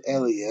Ezekiel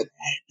Elliott.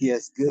 He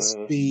has good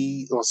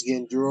speed. Once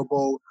again,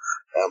 durable.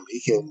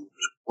 He can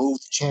move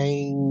the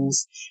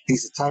chains.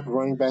 He's the type of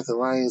running back the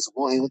Lions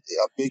want.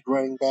 A big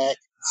running back.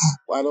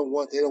 Well,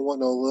 they don't want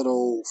no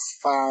little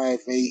 5'8",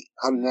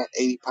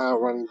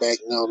 180-pound running back.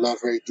 No, not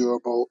very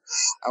durable.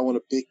 I want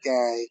a big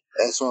guy.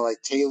 That's why I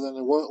like Taylor.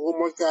 And one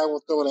more guy I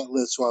want to throw on that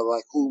list who I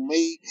like, who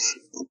we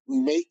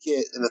may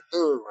get in the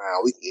 3rd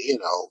round.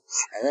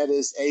 And that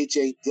is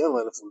A.J.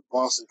 Dillon from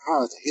Boston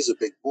College. He's a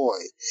big boy.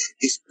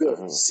 He's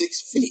built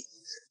 6 feet,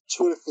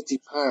 250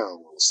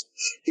 pounds.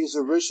 He was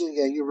originally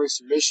a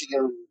University of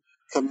Michigan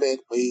commit,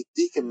 but he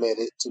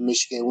decommitted to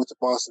Michigan, went to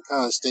Boston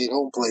College, stayed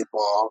home, played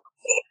ball.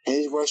 And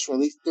he rushed for at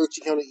least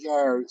 1,300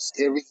 yards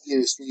every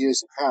year, his 3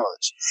 years in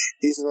college.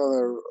 He's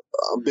another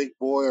big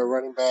boy, a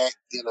running back,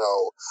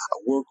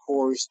 a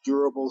workhorse,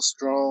 durable,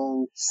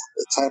 strong,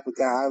 the type of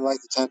guy I like,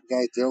 the type of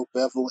guy Darrell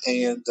Bevell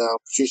and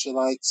Patricia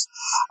likes.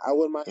 I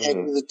wouldn't mind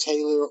having either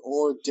Taylor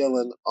or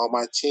Dillon on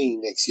my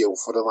team next year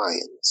for the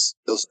Lions.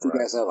 Those 2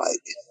 guys I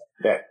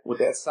like. With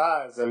that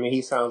size, I mean,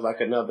 he sounds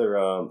like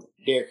another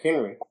Derrick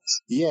Henry.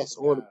 Yes,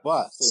 or the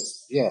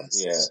Bucks.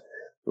 Yes. Yeah.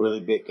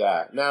 Really big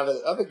guy. Now,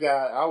 the other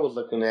guy I was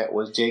looking at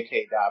was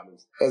J.K.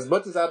 Dobbins. As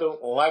much as I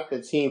don't like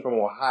the team from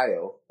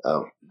Ohio,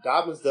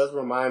 Dobbins does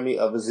remind me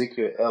of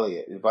Ezekiel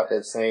Elliott. He's about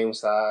that same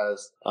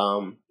size,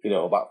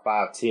 about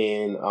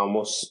 5'10",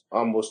 almost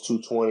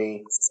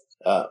 220.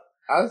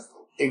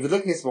 If you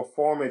look at his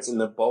performance in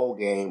the bowl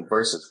game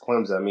versus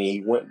Clemson, I mean,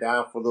 he went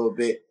down for a little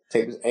bit,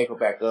 take his ankle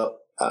back up.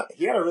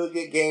 He had a really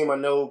good game. I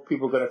know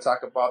people are going to talk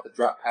about the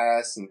drop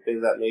pass and things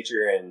of that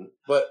nature,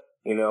 but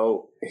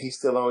he's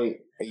still only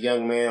a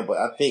young man, but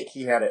I think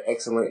he had an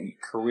excellent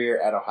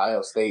career at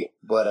Ohio State.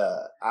 But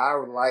I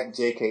like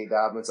J.K.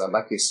 Dobbins. I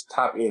like his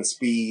top end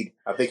speed.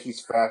 I think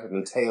he's faster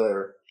than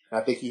Taylor.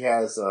 I think he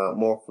has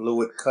more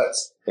fluid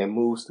cuts and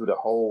moves through the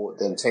hole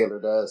than Taylor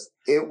does.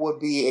 It would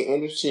be an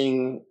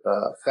interesting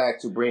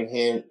fact to bring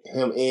him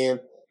in.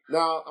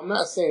 Now, I'm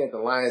not saying that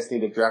the Lions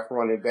need to draft a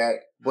running back,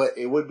 but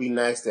it would be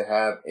nice to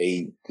have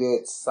a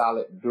good,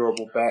 solid,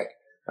 durable back.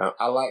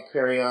 I like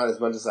Kerryon as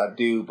much as I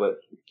do, but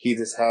he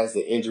just has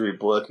the injury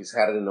bug. He's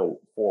had it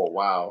for a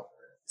while.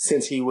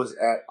 since he was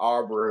at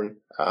Auburn.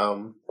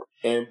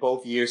 And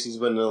both years he's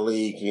been in the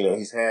league,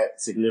 he's had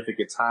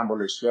significant time on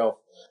the shelf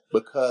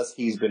because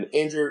he's been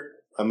injured.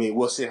 I mean,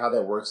 we'll see how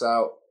that works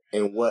out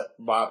and what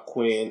Bob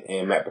Quinn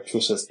and Matt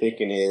Patricia's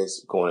thinking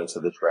is going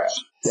into the draft.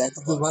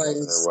 That's the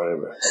Lions.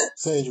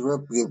 Say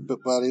interrupt,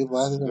 buddy.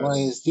 Why did the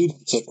Lions do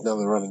take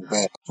another running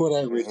back? For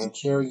that reason,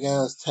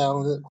 Kerryon is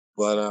talented,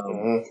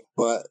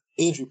 but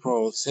injury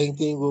prone. Same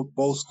thing with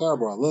Bo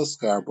Scarborough. I love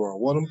Scarborough.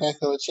 Want him back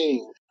on the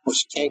team, but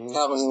you can't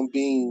count on him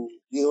being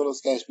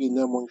those guys being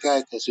number one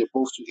guy because they're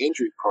both too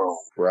injury prone.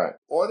 Right.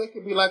 Or they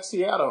could be like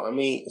Seattle. I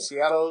mean,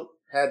 Seattle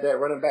had that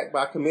running back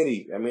by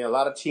committee. I mean, a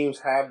lot of teams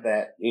have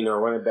that,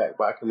 running back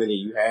by committee.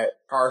 You had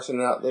Carson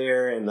out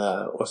there and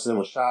what's his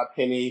name, Rashad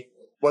Penny.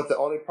 But the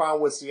only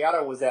problem with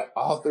Seattle was that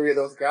all three of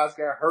those guys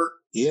got hurt.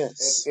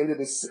 Yes. At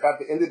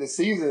the end of the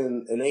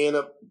season, and they end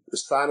up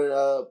signing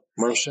up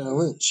Marshawn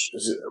Lynch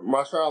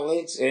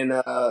and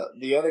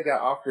the other guy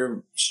off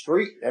their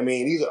street. I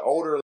mean, these are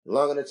older,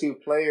 long in the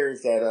tooth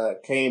players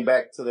that came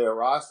back to their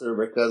roster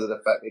because of the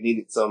fact they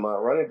needed some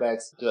running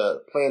backs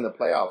to play in the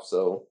playoffs.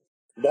 So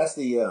that's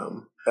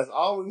that's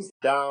always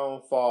the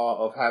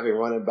downfall of having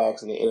running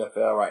backs in the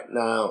NFL right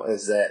now,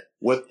 is that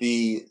with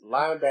the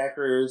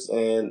linebackers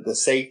and the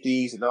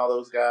safeties and all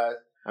those guys,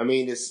 I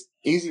mean, it's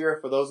easier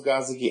for those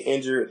guys to get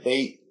injured.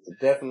 They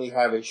definitely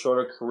have a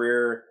shorter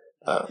career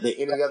than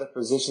any other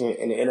position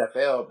in the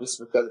NFL, just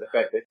because of the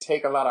fact they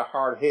take a lot of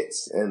hard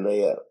hits and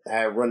they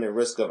run the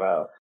risk of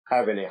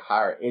having a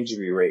higher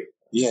injury rate.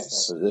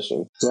 Yes.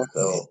 Position.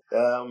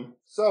 Definitely.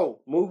 So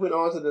moving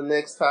on to the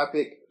next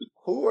topic,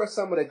 who are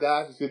some of the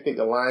guys that you think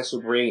the Lions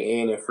should bring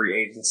in free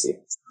agency?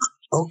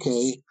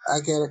 Okay, I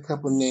got a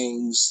couple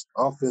names,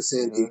 offense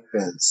and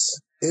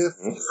defense.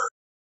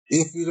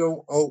 If you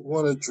don't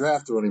want to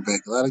draft a running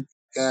back, a lot of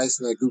guys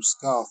in that group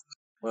scoff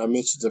when I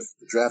mentioned the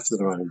draft of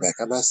the running back.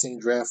 I'm not saying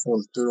draft one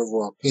the third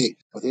overall pick,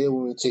 but they don't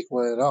want to take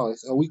one at all.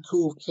 Are we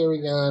cool with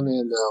Kerryon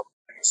and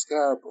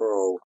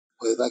Scarborough?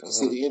 But like you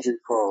said, the injury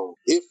prone.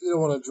 If you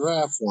don't want to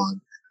draft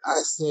one,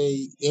 I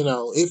say,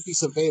 if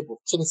he's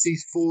available,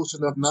 Tennessee's foolish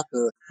enough not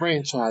to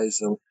franchise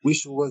him, we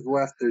should go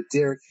after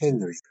Derrick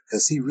Henry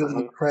because he really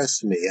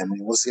impressed me. I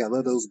mean, I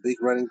love those big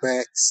running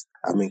backs.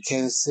 I mean,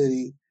 Kansas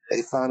City,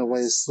 they found a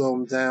way to slow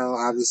him down,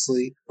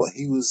 obviously, but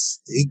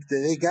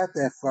they got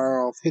that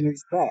far off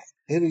Henry's back.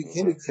 Henry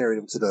carried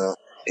him to the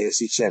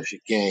AFC Championship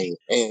game.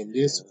 And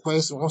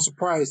I'm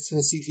surprised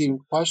Tennessee's even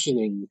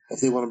questioning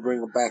if they want to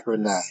bring him back or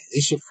not.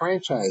 They should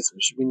franchise him.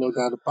 There should be no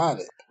doubt about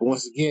it. But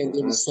once again,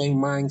 they're the same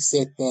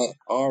mindset that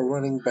all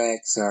running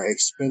backs are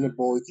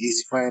expendable. It's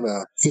easy to find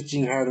a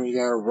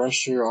 1,500-yard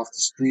rusher off the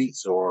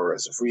streets or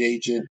as a free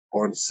agent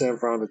or in the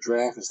 7th round of the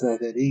draft. It's not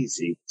that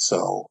easy.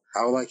 So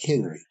I would like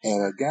Henry.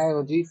 And a guy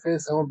on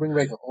defense, I want to bring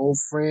back an old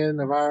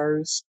friend of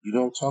ours. You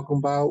know what I'm talking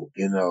about?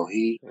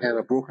 He had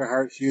a broken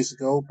heart years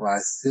ago, but I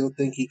still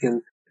think he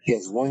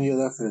has 1 year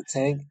left in the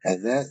tank,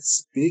 and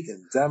that's big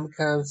and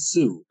Ndamukong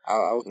Suh.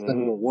 I was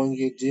thinking a 1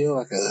 year deal,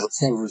 like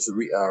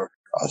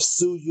a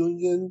Sioux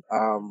Union.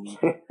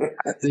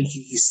 I think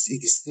he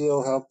can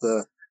still help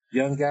the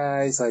young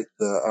guys like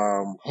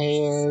the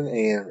Han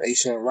and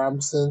Ashawn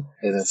Robinson,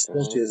 and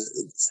especially as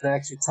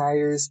Snacks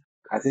retires.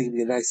 I think it'd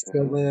be a nice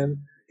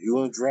fill-in. If you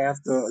want to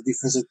draft a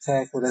defensive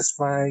tackle, that's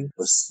fine.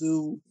 But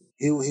Suh,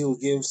 he'll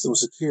give some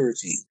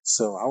security.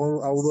 So I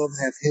would love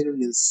to have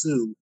Henry and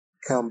Suh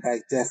come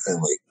back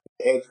definitely.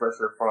 Edge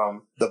rusher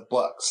from the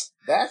Bucks.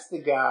 That's the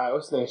guy.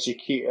 What's his name?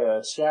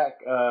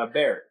 Shaq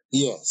Barrett.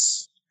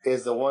 Yes,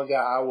 is the one guy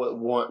I would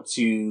want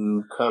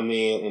to come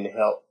in and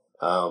help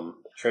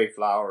Trey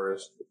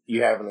Flowers.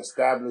 You have an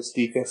established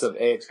defensive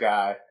edge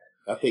guy.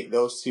 I think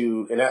those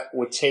two, and that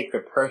would take the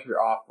pressure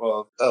off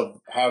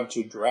of having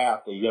to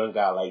draft a young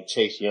guy like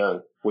Chase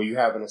Young, where you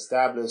have an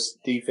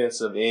established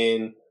defensive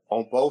end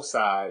on both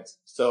sides.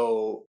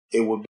 So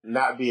it would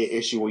not be an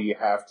issue where you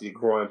have to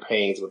growing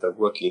pains with a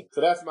rookie. So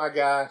that's my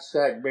guy,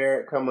 Shaq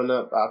Barrett, coming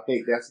up. I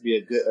think that's be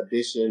a good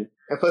addition.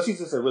 And plus, he's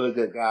just a really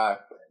good guy.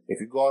 If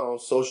you go out on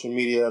social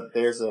media,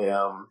 there's an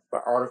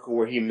article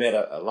where he met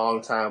a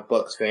longtime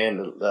Bucks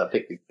fan. I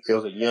think it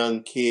was a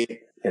young kid,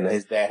 and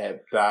his dad had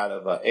died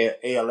of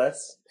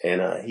ALS,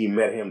 and he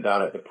met him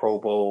down at the Pro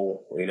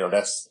Bowl.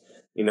 That's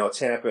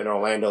Tampa and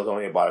Orlando's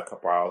only about a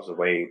couple hours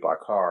away by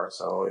car.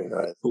 So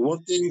But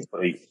one thing,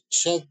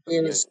 Shaq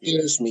Barrett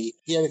scares me.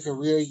 He had a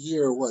career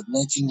year,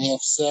 19.5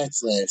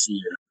 sacks last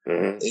year.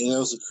 And that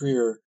was a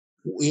career.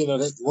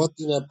 That one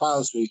thing that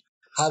bothers me.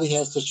 How did he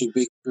have such a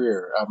big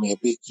career? I mean, a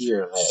big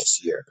year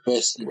last year. One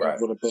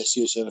of the best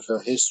years in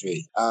NFL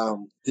history.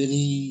 Did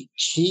he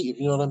cheat, if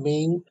you know what I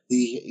mean? Did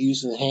he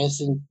use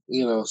enhancing,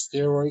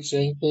 steroids or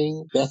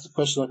anything? That's the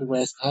question I can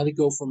ask. How did he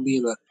go from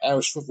being an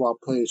average football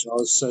player to all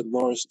of a sudden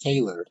Lawrence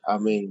Taylor? I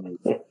mean,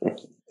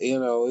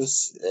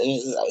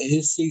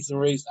 his season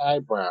raised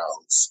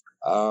eyebrows.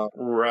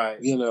 Right.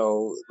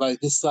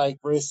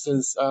 For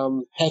instance,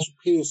 Patrick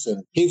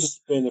Peterson, he was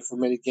suspended for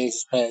many games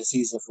this past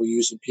season for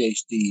using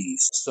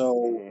PhDs.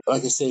 So,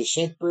 like I said,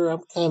 Shaq Barrett,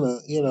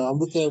 I'm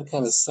looking at him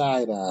kind of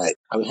side-eyed.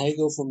 I mean, how you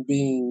go from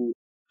being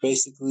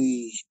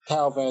basically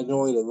Kyle Van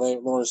Noy to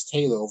Lawrence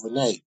Taylor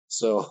overnight.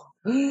 So,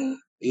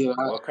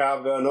 well,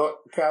 Kyle Van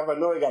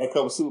Noy got a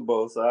couple Super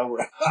Bowls, so I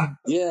would.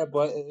 Yeah,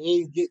 but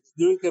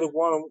you could have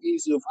won him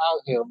easy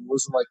without him. It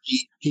wasn't like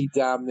he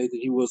dominated.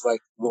 He was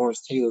like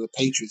Lawrence Taylor, the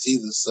Patriots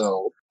either.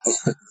 So,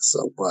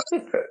 but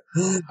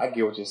I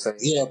get what you're saying.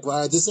 Yeah,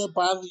 but does that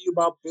bother you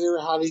about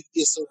Barry? How did he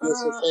get so good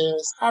so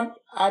fast?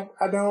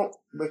 I don't,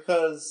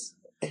 because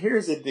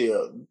here's the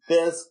deal.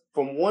 There's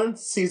from one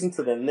season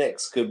to the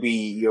next could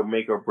be your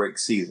make or break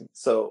season.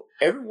 So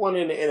everyone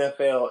in the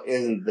NFL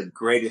isn't the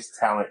greatest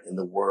talent in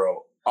the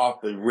world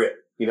off the rip.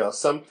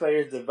 Some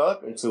players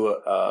develop into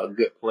a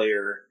good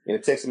player, and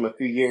it takes them a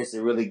few years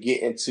to really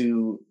get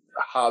into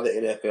how the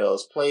NFL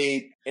is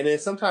played. And then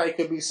sometimes it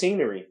could be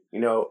scenery,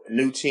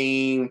 new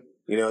team,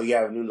 you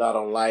have a new lot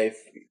on life,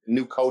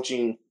 new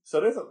coaching. So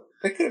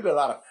there could be a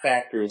lot of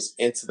factors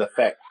into the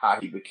fact how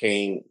he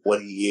became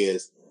what he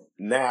is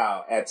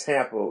now at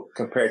Tampa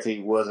compared to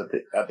he was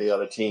at the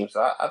other team.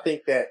 So I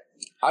think that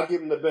I'll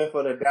give him the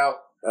benefit of the doubt.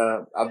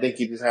 I think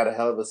he just had a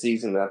hell of a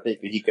season, and I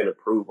think that he can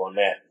improve on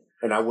that.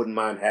 And I wouldn't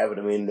mind having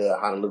him in the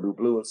Honolulu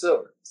blue and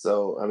silver.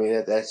 So, I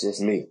mean, that's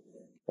just me.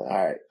 All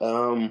right.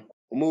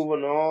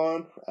 Moving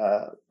on.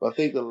 I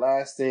think the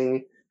last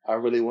thing I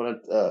really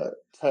want to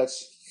touch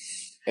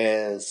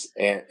and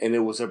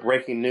it was a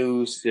breaking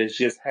news that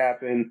just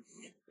happened,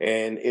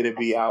 and it'll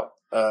be out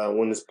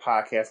when this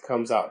podcast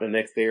comes out the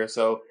next day or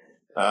so.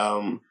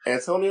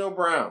 Antonio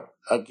Brown,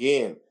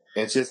 again,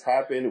 it just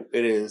happened.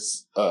 It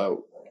is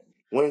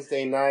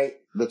Wednesday night,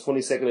 the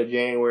 22nd of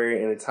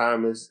January, and the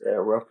time is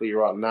roughly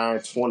around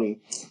 9:20.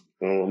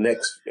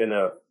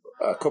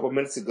 A couple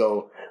minutes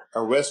ago,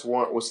 arrest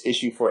warrant was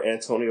issued for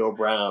Antonio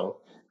Brown,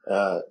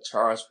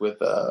 charged with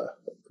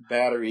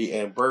battery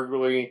and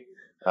burglary.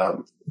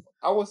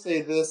 I will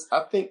say this.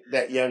 I think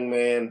that young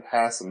man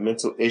has some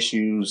mental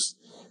issues.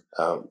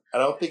 I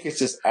don't think it's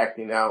just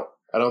acting out.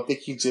 I don't think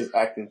he's just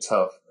acting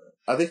tough.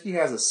 I think he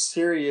has a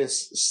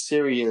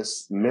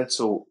serious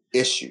mental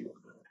issue.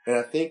 And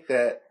I think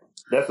that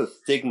that's a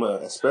stigma,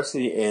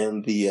 especially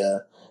in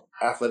the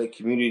athletic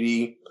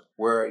community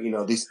where,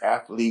 these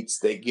athletes,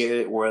 they get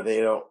it where they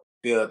don't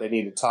feel they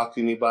need to talk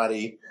to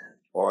anybody,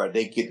 or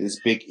they get this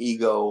big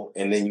ego.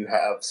 And then you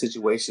have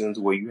situations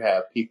where you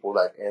have people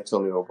like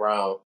Antonio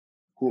Brown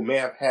who may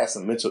have had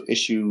some mental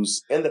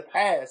issues in the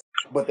past,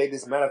 but they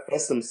just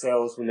manifest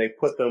themselves when they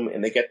put them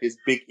and they get this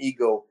big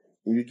ego.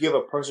 And you give a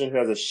person who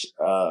has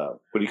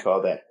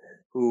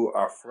who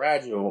are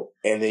fragile,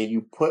 and then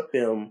you put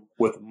them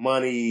with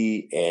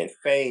money and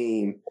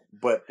fame,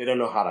 but they don't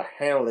know how to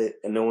handle it,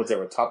 and no one's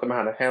ever taught them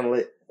how to handle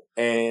it,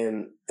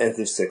 and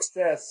to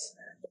success.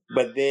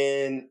 But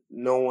then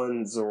no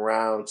one's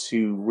around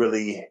to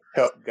really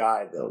help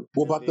guide them.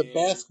 What about the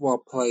basketball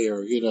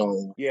player,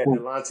 Yeah,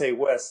 Delonte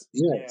West.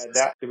 Yes.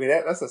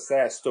 Yeah, that's a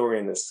sad story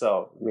in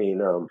itself. I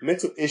mean,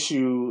 mental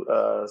issue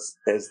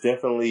is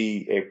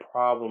definitely a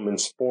problem in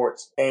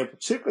sports, and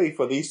particularly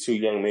for these two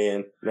young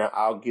men. Now,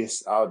 I'll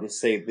just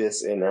say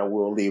this, and I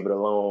will leave it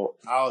alone.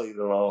 I'll leave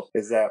it alone.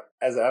 Is that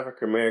as an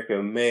African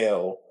American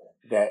male,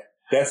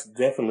 that's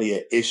definitely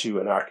an issue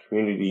in our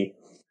community,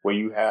 where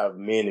you have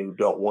men who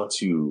don't want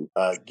to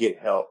get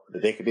help.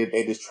 They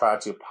just try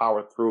to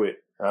power through it.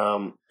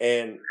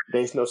 And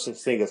there's no such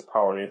thing as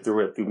powering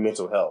through it through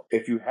mental health.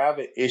 If you have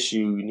an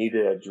issue, you need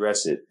to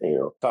address it.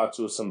 Talk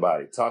to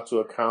somebody, talk to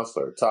a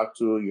counselor, talk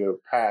to your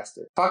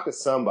pastor, talk to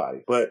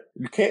somebody. But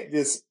you can't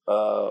just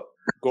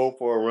go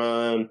for a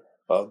run,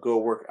 go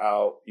work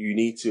out. You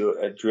need to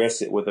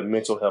address it with a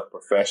mental health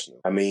professional.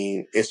 I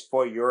mean, it's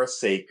for your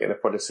sake and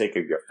for the sake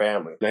of your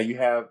family. Now you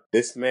have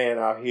this man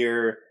out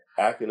here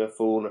acting a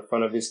fool in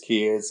front of his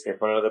kids, in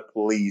front of the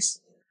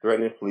police,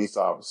 threatening police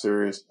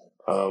officers.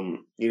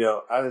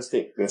 I just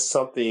think there's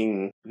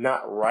something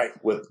not right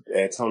with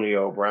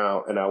Antonio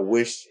Brown, and I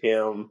wish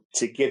him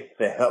to get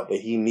the help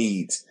that he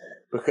needs,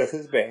 because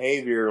his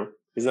behavior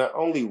is not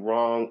only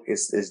wrong,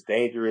 it's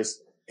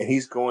dangerous, and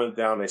he's going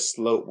down a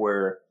slope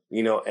where,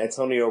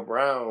 Antonio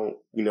Brown,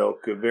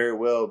 could very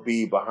well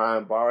be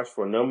behind bars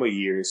for a number of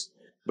years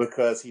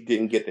because he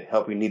didn't get the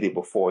help he needed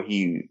before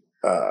he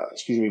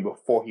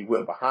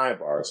went behind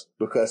bars,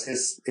 because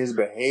his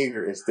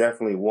behavior is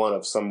definitely one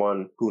of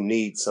someone who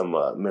needs some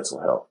mental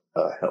health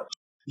help.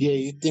 Yeah,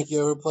 you think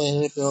he'll ever play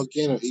NFL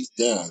again, or he's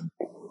done?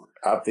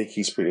 I think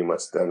he's pretty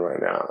much done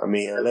right now. I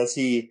mean, unless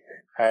he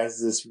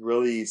has this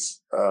really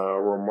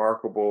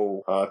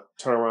remarkable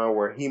turnaround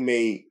where he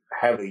may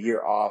have a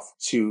year off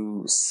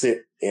to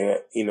sit in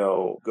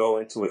go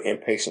into an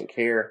inpatient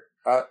care.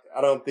 I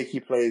don't think he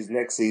plays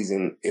next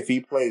season. If he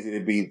plays,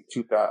 it'd be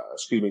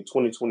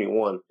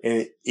 2021.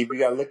 And if you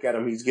gotta look at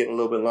him, he's getting a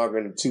little bit longer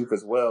in the tooth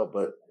as well.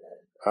 But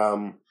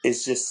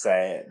it's just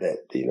sad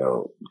that,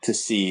 to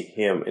see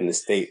him in the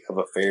state of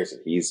affairs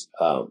that he's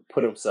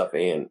put himself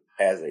in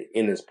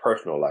in his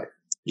personal life.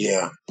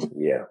 Yeah.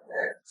 Yeah.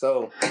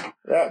 So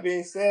that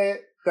being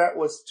said, that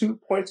was 2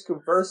 Points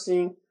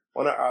Conversing,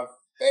 one of our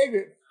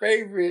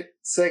favorite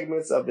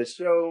segments of the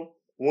show.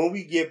 When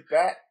we get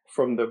back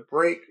from the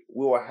break,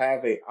 we will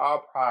have a Our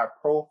Pride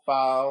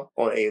profile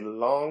on a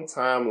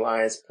longtime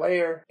Lions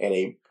player and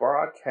a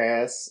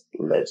broadcast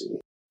legend.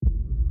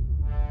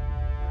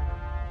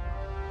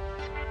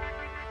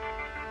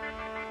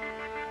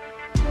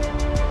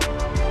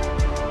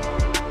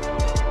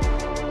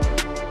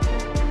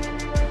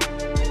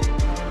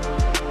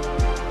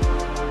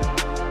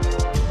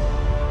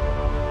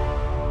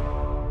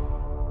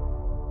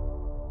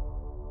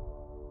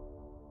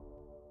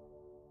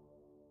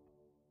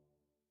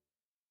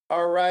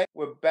 All right,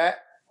 we're back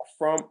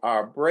from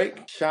our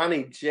break.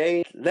 Shawnee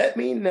J, let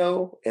me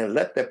know and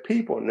let the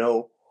people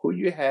know who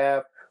you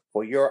have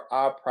for your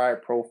Our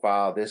Pride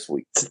profile this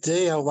week.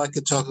 Today, I would like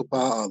to talk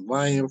about a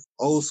Lion,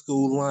 old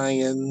school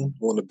Lion,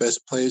 one of the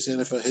best players in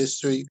NFL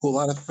history, who a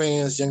lot of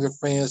fans, younger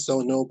fans,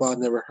 don't know about,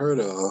 never heard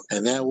of.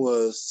 And that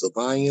was the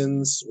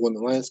Lions, one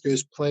of the Lions'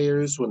 greatest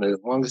players, one of the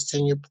longest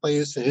tenured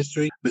players in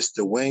history,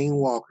 Mr. Wayne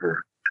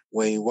Walker.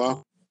 Wayne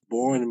Walker,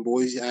 born in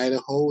Boise,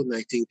 Idaho in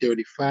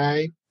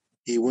 1935.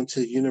 He went to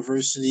the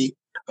University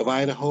of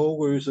Idaho,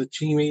 where he was a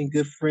teammate,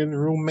 good friend,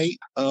 roommate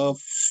of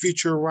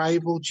future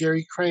rival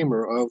Jerry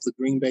Kramer of the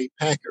Green Bay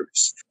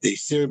Packers. They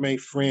still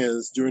made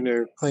friends during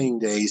their playing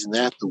days and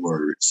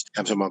afterwards.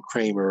 I'm talking about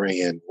Kramer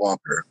and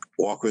Walker.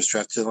 Walker was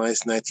drafted to the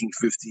Lions in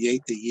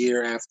 1958, the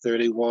year after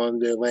they won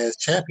their last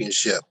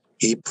championship.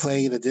 He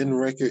played a then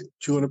record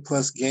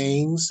 200-plus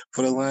games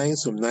for the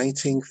Lions from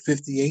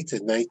 1958 to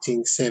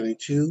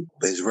 1972.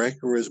 His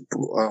record was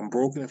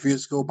broken a few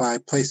years ago by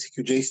place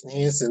kicker Jason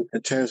Hanson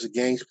in terms of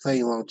games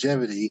played and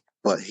longevity,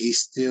 but he's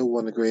still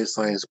one of the greatest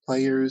Lions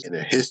players in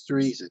their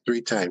history. He's a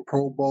three-time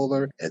Pro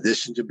Bowler. In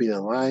addition to being a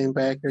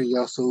linebacker, he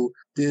also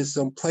did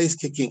some place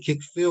kicking,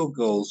 kick field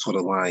goals for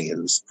the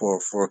Lions for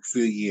a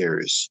few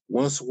years.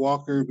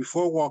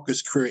 Before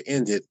Walker's career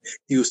ended,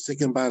 he was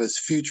thinking about his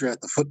future at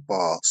the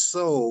football.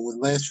 So in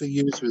the last few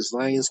years of his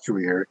Lions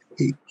career,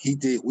 he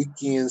did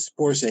weekend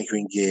sports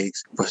anchoring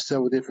gigs for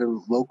several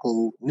different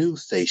local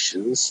news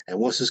stations. And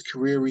once his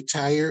career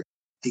retired,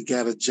 he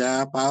got a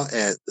job out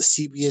at the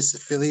CBS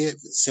affiliate in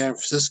San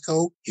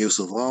Francisco. He was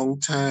a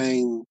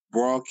longtime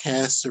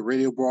broadcaster,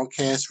 radio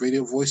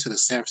voice of the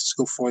San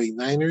Francisco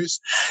 49ers.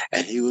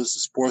 And he was the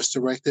sports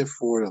director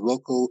for the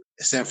local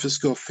San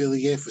Francisco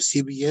affiliate for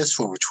CBS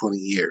for over 20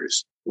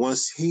 years.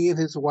 Once he and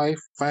his wife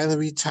finally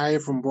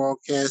retired from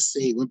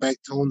broadcasting, he went back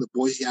home to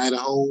Boise,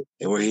 Idaho,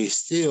 and where he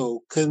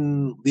still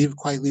couldn't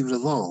quite leave it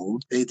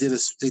alone. They did a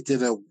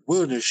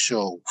wilderness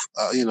show,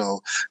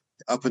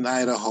 up in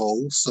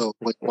Idaho, so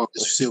Walker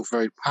is still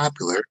very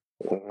popular.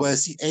 But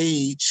as he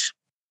aged,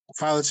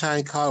 Father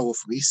Time caught him.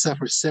 He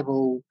suffered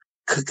several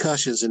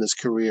concussions in his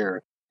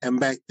career. And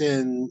back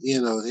then, they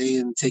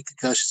didn't take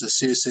concussions as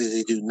seriously as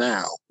they do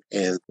now.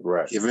 And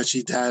he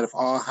eventually died of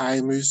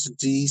Alzheimer's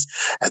disease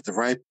at the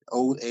ripe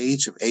old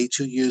age of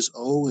 82 years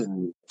old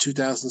in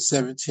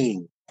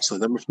 2017. So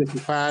number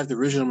 55, the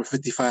original number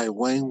 55,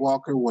 Wayne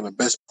Walker, one of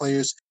the best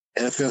players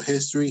NFL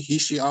history. He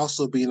should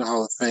also be in the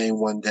Hall of Fame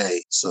one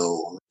day.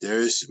 So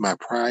there's my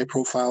Pride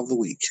profile of the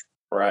week.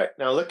 Right.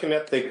 Now, looking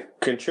at the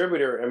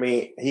contributor, I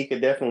mean, he could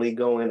definitely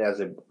go in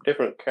as a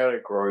different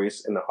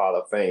categories in the Hall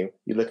of Fame.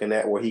 You're looking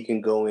at where he can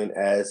go in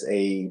as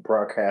a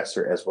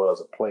broadcaster as well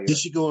as a player. He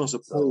should go in as a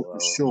player for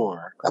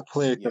sure. A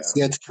player, because he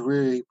had the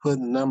career, he put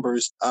in the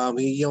numbers.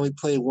 He only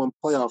played one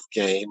playoff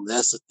game.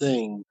 That's the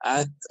thing.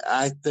 I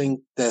think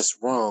that's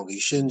wrong.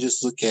 You shouldn't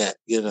just look at,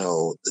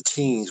 the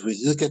teams.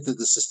 We look at the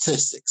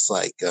statistics.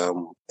 Like,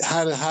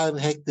 how the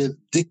heck did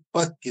Dick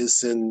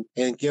Butkus and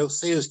Gale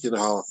Sayers get in the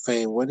Hall of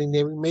Fame when they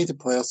never made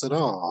the playoffs at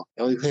all?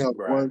 They only played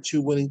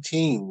 1-2 winning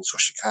teams for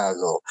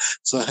Chicago.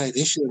 So they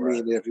should have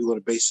been there if you want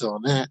to base it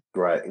on that.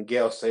 Right. And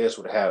Gale Sayers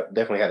would have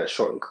definitely had a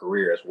shortened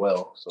career as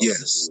well. So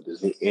yes. With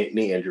his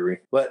knee injury.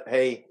 But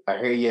hey, I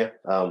hear you.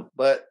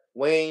 But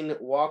Wayne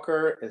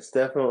Walker is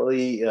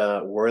definitely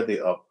worthy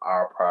of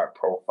our Pride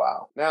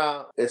profile.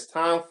 Now it's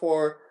time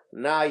for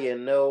Now You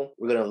Know.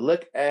 We're going to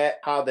look at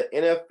how the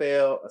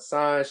NFL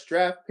assigns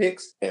draft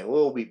picks, and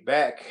we'll be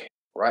back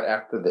right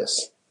after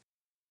this.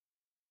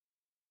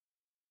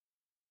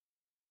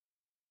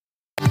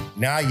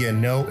 Now You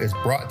Know is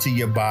brought to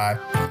you by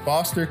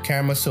Foster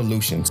Camera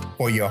Solutions.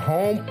 For your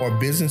home or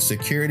business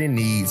security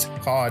needs,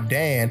 call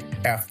Dan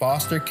at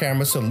Foster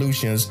Camera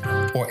Solutions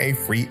for a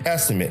free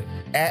estimate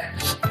at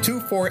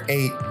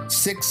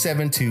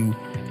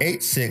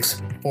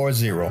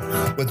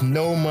 248-672-8640. With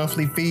no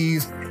monthly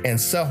fees and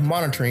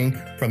self-monitoring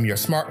from your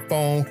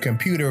smartphone,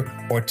 computer,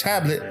 or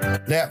tablet,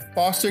 let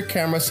Foster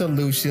Camera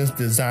Solutions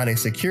design a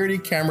security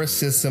camera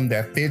system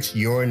that fits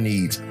your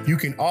needs. You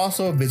can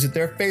also visit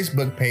their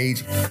Facebook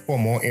page for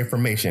more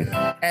information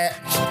at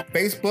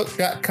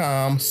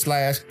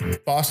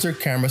facebook.com/Foster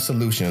Camera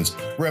Solutions.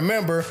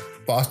 Remember,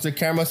 Foster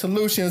Camera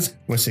Solutions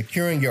when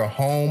securing your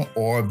home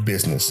or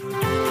business.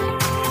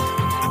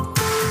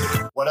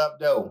 What up,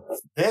 though?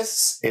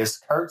 This is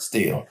Kurt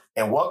Steele,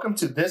 and welcome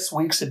to this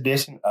week's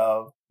edition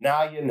of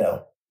Now You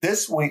Know.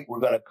 This week, we're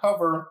going to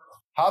cover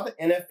how the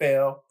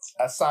NFL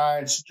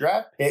assigns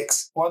draft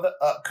picks for the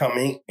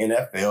upcoming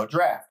NFL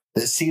draft.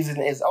 The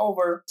season is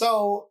over,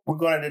 so we're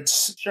going to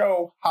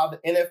show how the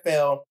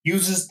NFL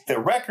uses the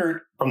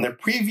record from the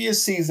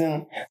previous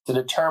season to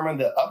determine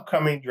the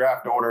upcoming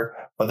draft order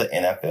for the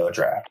NFL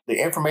draft.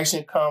 The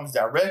information comes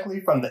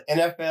directly from the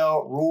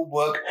NFL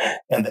rulebook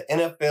and the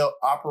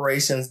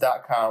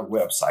NFLoperations.com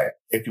website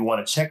if you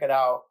want to check it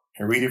out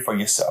and read it for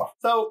yourself.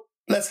 So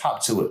let's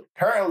hop to it.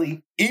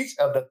 Currently, each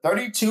of the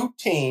 32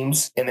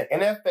 teams in the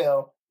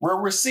NFL will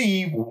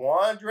receive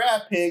one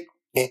draft pick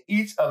in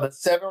each of the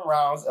 7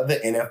 rounds of the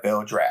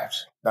NFL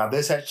draft. Now,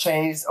 this has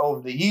changed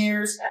over the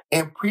years.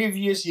 In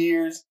previous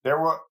years, there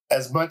were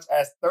as much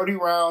as 30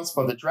 rounds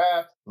for the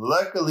draft.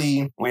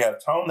 Luckily, we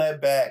have toned that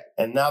back,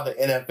 and now the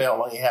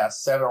NFL only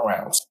has 7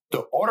 rounds. The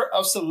order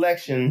of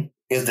selection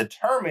is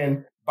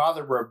determined by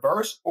the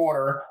reverse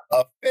order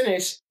of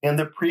finish in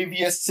the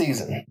previous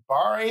season.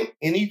 Barring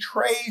any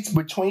trades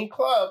between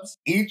clubs,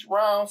 each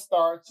round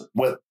starts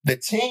with the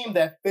team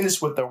that finished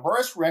with the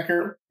worst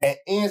record and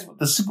ends with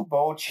the Super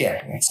Bowl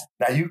champions.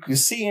 Now, you can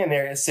see in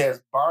there, it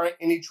says barring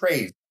any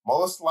trades.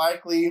 Most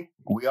likely,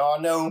 we all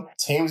know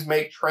teams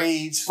make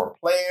trades for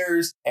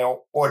players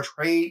or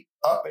trade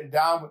up and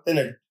down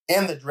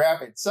in the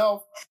draft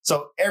itself.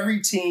 So every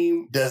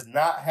team does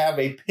not have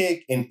a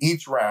pick in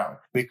each round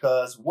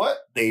because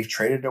they've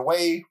traded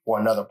away for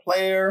another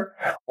player,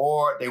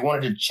 or they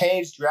wanted to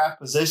change draft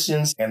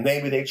positions and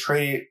maybe they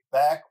traded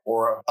back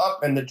or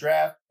up in the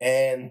draft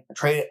and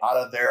traded out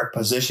of their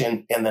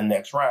position in the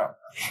next round.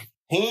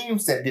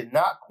 Teams that did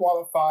not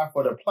qualify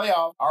for the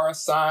playoff are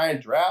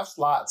assigned draft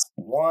slots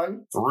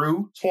 1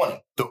 through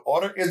 20. The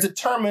order is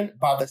determined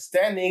by the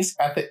standings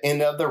at the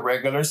end of the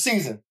regular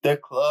season. The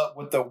club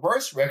with the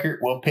worst record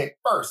will pick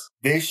first.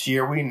 This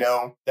year, we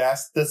know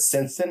that's the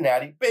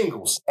Cincinnati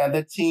Bengals, and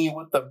the team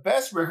with the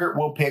best record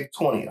will pick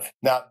 20th.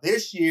 Now,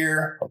 this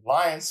year,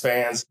 Lions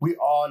fans, we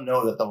all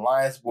know that the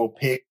Lions will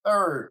pick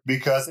third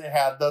because they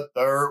have the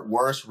 3rd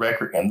worst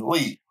record in the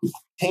league.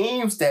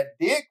 Teams that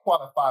did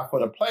qualify for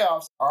the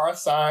playoffs are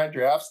assigned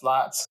draft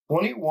slots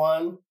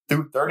 21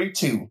 through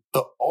 32.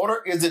 The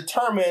order is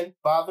determined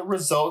by the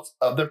results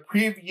of the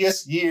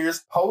previous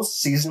year's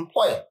postseason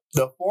play.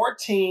 The 4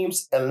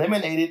 teams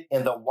eliminated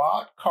in the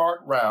wild card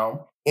round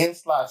in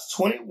slots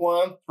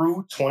 21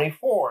 through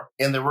 24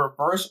 in the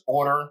reverse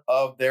order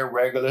of their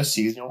regular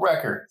season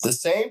record. The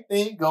same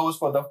thing goes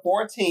for the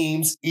 4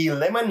 teams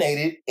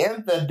eliminated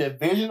in the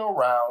divisional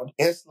round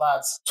in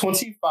slots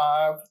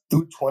 25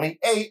 through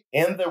 28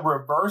 in the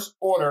reverse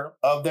order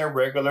of their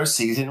regular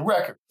season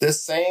record. The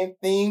same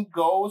thing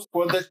goes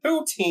for the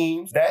 2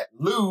 teams that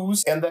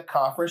lose in the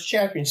conference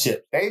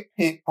championship. They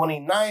pick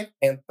 29th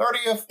and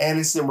 30th, and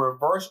it's in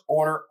reverse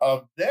order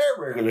of their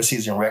regular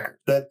season record.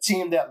 The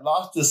team that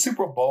lost the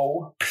Super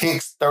Bowl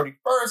picks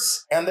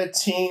 31st, and the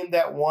team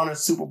that won a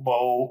Super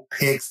Bowl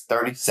picks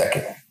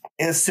 32nd.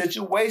 In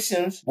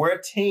situations where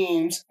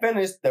teams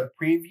finished the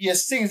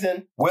previous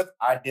season with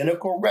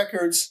identical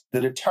records,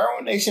 the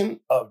determination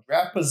of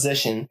draft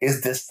position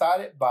is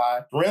decided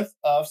by strength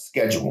of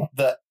schedule,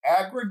 the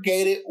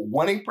aggregated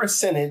winning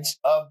percentage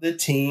of the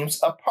team's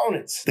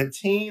opponents. The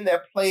team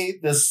that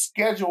played the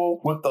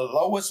schedule with the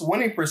lowest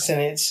winning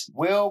percentage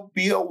will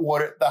be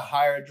awarded the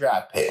higher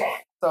draft pick.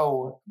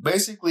 So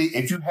basically,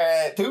 if you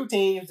had 2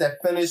 teams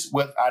that finished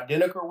with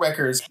identical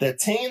records, the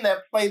team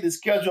that played the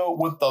schedule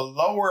with the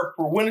lower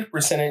winning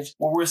percentage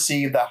will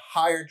receive the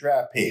higher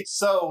draft pick.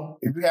 So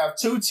if you have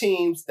 2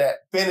 teams that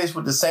finished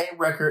with the same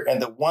record and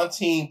the one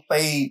team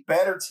played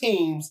better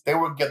teams, they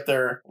will get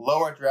their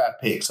lower draft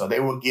pick. So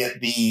they will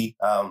get the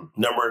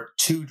number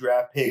 2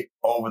 draft pick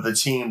over the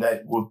team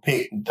that will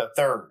pick the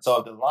 3rd. So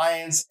if the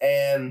Lions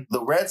and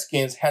the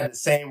Redskins had the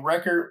same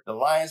record, the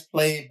Lions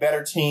played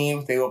better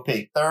teams, they will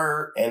pick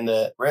 3rd, and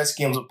the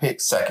Redskins will pick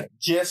 2nd.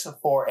 Just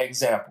for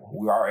example,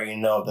 we already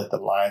know that the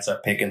Lions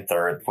are picking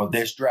 3rd for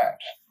this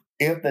draft.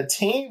 If the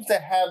teams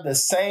that have the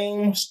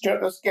same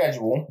strength of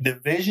schedule,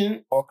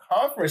 division, or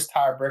conference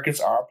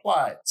tiebreakers are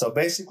applied. So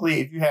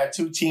basically, if you had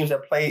 2 teams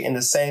that played in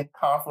the same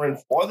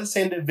conference or the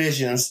same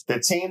divisions, the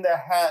team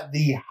that had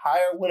the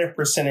higher winning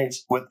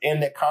percentage within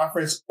the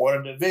conference or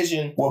the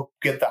division will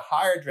get the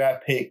higher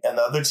draft pick, and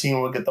the other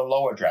team will get the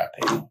lower draft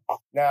pick.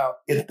 Now,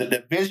 if the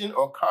division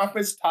or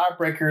conference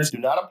tiebreakers do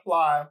not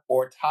apply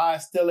or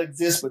ties still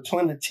exist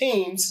between the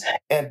teams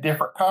and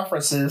different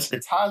conferences,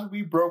 the ties will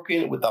be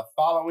broken with the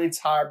following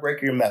tiebreaker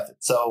method.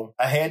 So,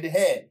 a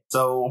head-to-head.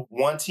 So,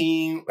 one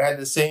team had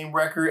the same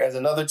record as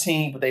another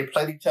team, but they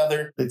played each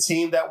other. The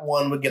team that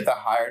won would get the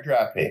higher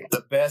draft pick.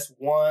 The best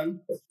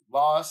won,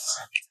 loss,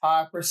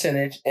 tie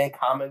percentage, and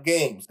common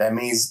games. That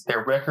means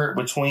their record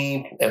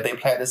between if they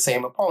played the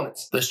same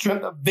opponents. The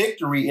strength of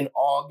victory in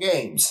all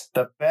games.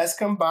 The best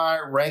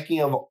combined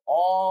ranking of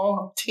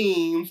all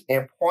teams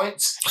in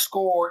points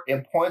scored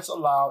and points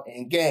allowed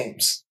in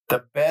games.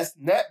 The best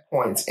net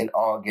points in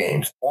all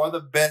games, or the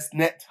best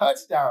net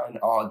touchdown in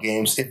all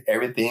games if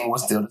everything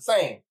was still the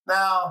same.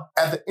 Now,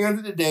 at the end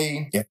of the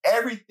day, if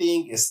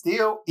everything is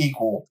still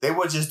equal, they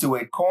will just do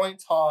a coin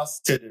toss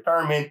to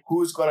determine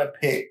who's going to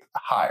pick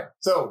higher.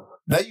 So,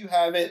 there you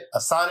have it,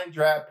 assigning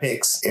draft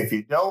picks. If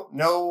you don't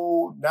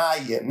know, now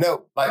you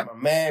know. Like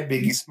my man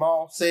Biggie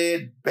Small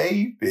said,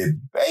 baby.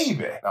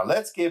 Now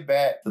let's get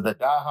back to the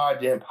Die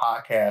Hard Den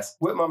podcast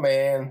with my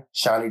man,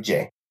 Shawnee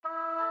J.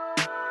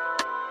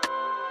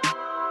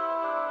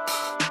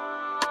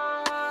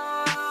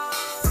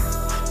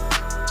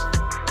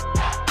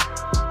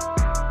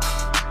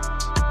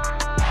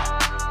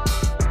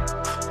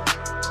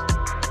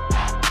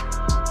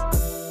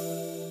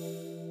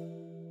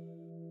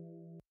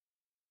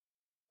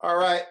 All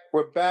right,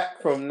 we're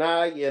back from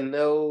Now You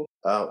Know.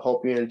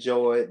 Hope you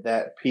enjoyed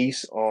that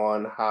piece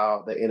on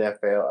how the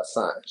NFL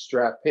assigns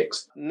draft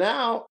picks.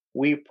 Now,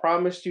 we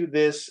promised you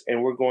this,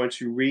 and we're going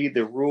to read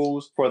the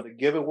rules for the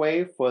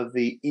giveaway for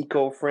the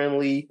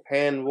eco-friendly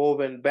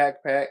hand-woven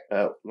backpack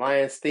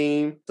Lions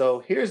theme.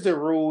 So here's the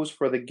rules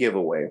for the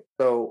giveaway.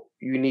 So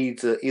you need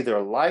to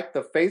either like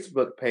the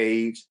Facebook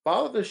page,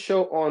 follow the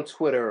show on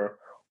Twitter,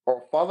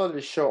 or follow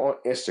the show on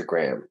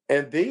Instagram.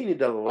 And then you need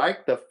to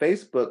like the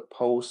Facebook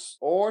post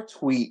or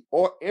tweet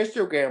or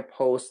Instagram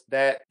post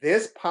that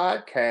this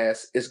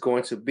podcast is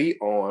going to be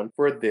on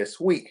for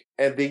this week.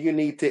 And then you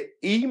need to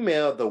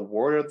email the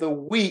word of the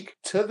week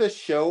to the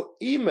show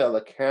email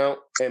account,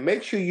 and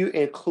make sure you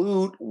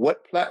include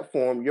what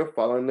platform you're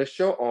following the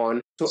show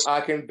on so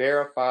I can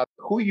verify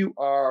who you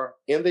are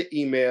in the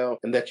email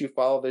and that you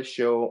follow the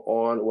show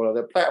on one of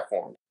the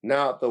platforms.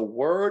 Now, the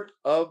word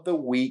of the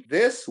week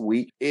this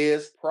week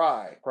is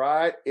pride.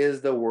 Pride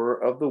is the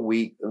word of the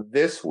week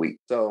this week.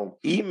 So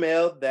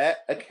email that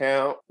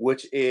account,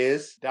 which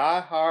is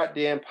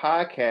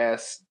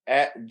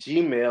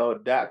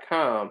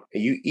dieharddenpodcast@gmail.com.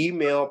 And you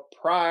email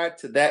pride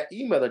to that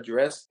email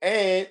address,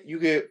 and you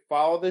can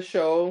follow the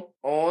show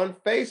on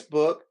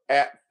Facebook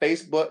at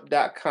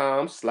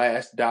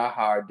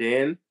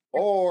facebook.com/diehardden.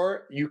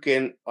 Or you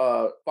can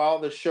follow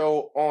the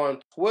show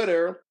on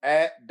Twitter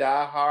at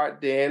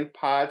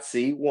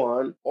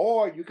dieharddenpodc1.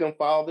 Or you can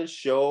follow the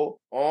show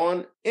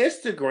on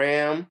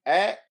Instagram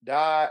at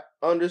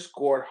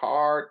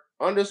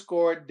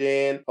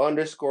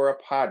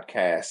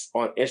die_hard_den_podcast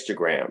on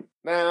Instagram.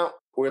 Now,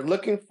 we're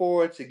looking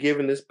forward to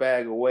giving this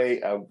bag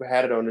away. I've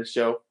had it on the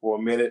show for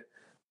a minute,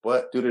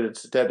 but due to the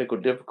technical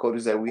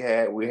difficulties that we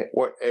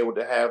weren't able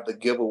to have the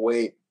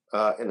giveaway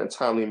in a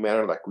timely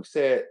manner, like we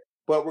said.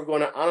 But we're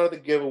going to honor the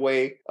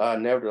giveaway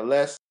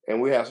nevertheless,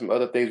 and we have some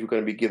other things we're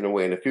going to be giving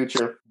away in the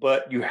future.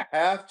 But you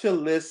have to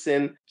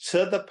listen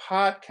to the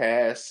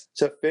podcast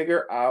to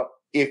figure out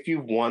if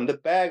you've won the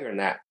bag or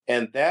not.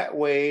 And that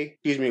way,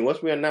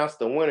 once we announce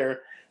the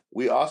winner,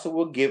 we also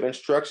will give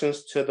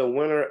instructions to the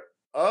winner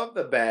of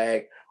the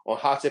bag on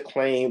how to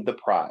claim the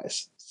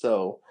prize.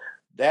 So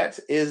that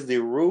is the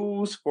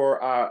rules for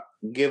our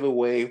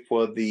giveaway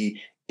for the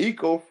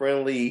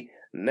eco-friendly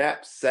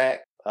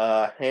knapsack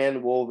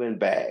hand-woven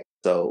bag.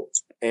 So,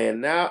 and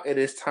now it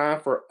is time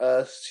for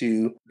us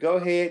to go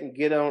ahead and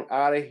get on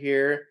out of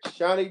here.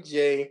 Shawnee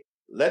J,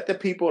 let the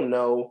people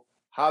know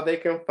how they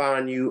can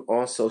find you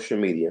on social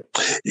media.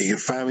 You can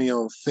find me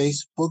on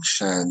Facebook,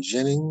 Sean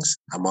Jennings.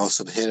 I'm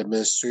also the head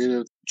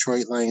administrator of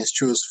Detroit Lions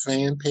Truest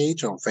fan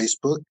page on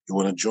Facebook. If you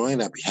want to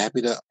join, I'd be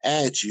happy to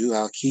add you.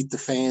 I'll keep the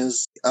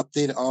fans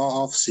updated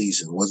all off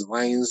season. What the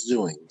Lions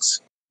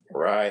doings.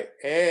 Right.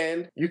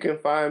 And you can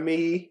find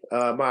me,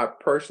 my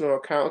personal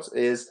accounts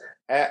is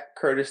at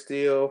Curtis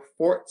Steele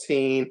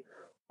 14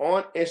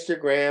 on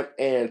Instagram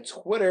and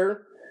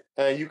Twitter.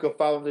 And you can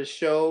follow the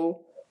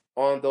show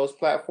on those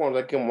platforms.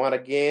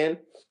 Again,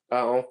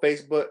 on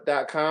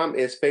Facebook.com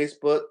is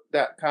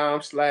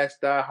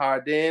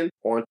Facebook.com/diehardden.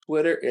 On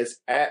Twitter is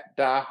at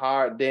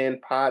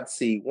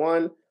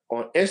dieharddenpodc1.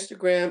 On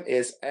Instagram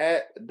is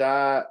at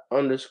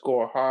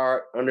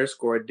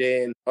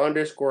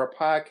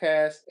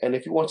die_hard_den_podcast. And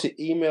if you want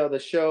to email the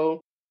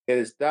show, it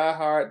is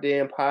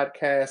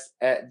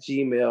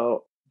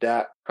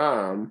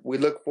dieharddenpodcast@gmail.com. We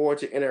look forward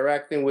to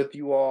interacting with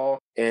you all,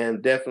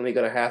 and definitely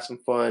going to have some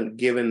fun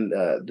giving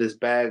this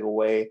bag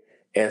away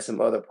and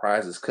some other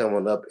prizes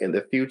coming up in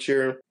the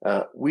future.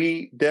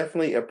 We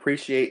definitely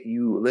appreciate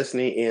you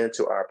listening in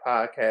to our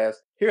podcast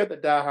here at the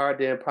Die Hard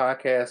Den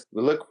podcast.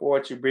 We look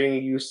forward to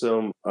bringing you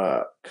some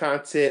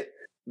content.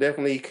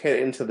 Definitely head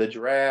into the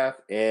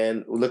draft,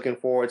 and we're looking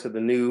forward to the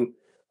new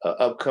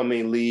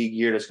upcoming league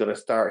year that's going to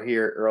start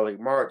here early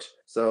March.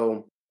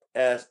 So,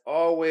 as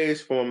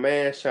always, from my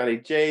man Shawnee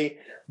J,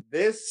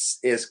 this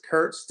is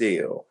Kurt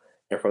Steele,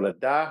 and from the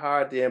Die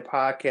Hard Den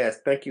podcast,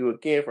 thank you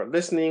again for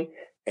listening.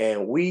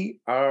 And we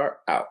are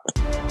out.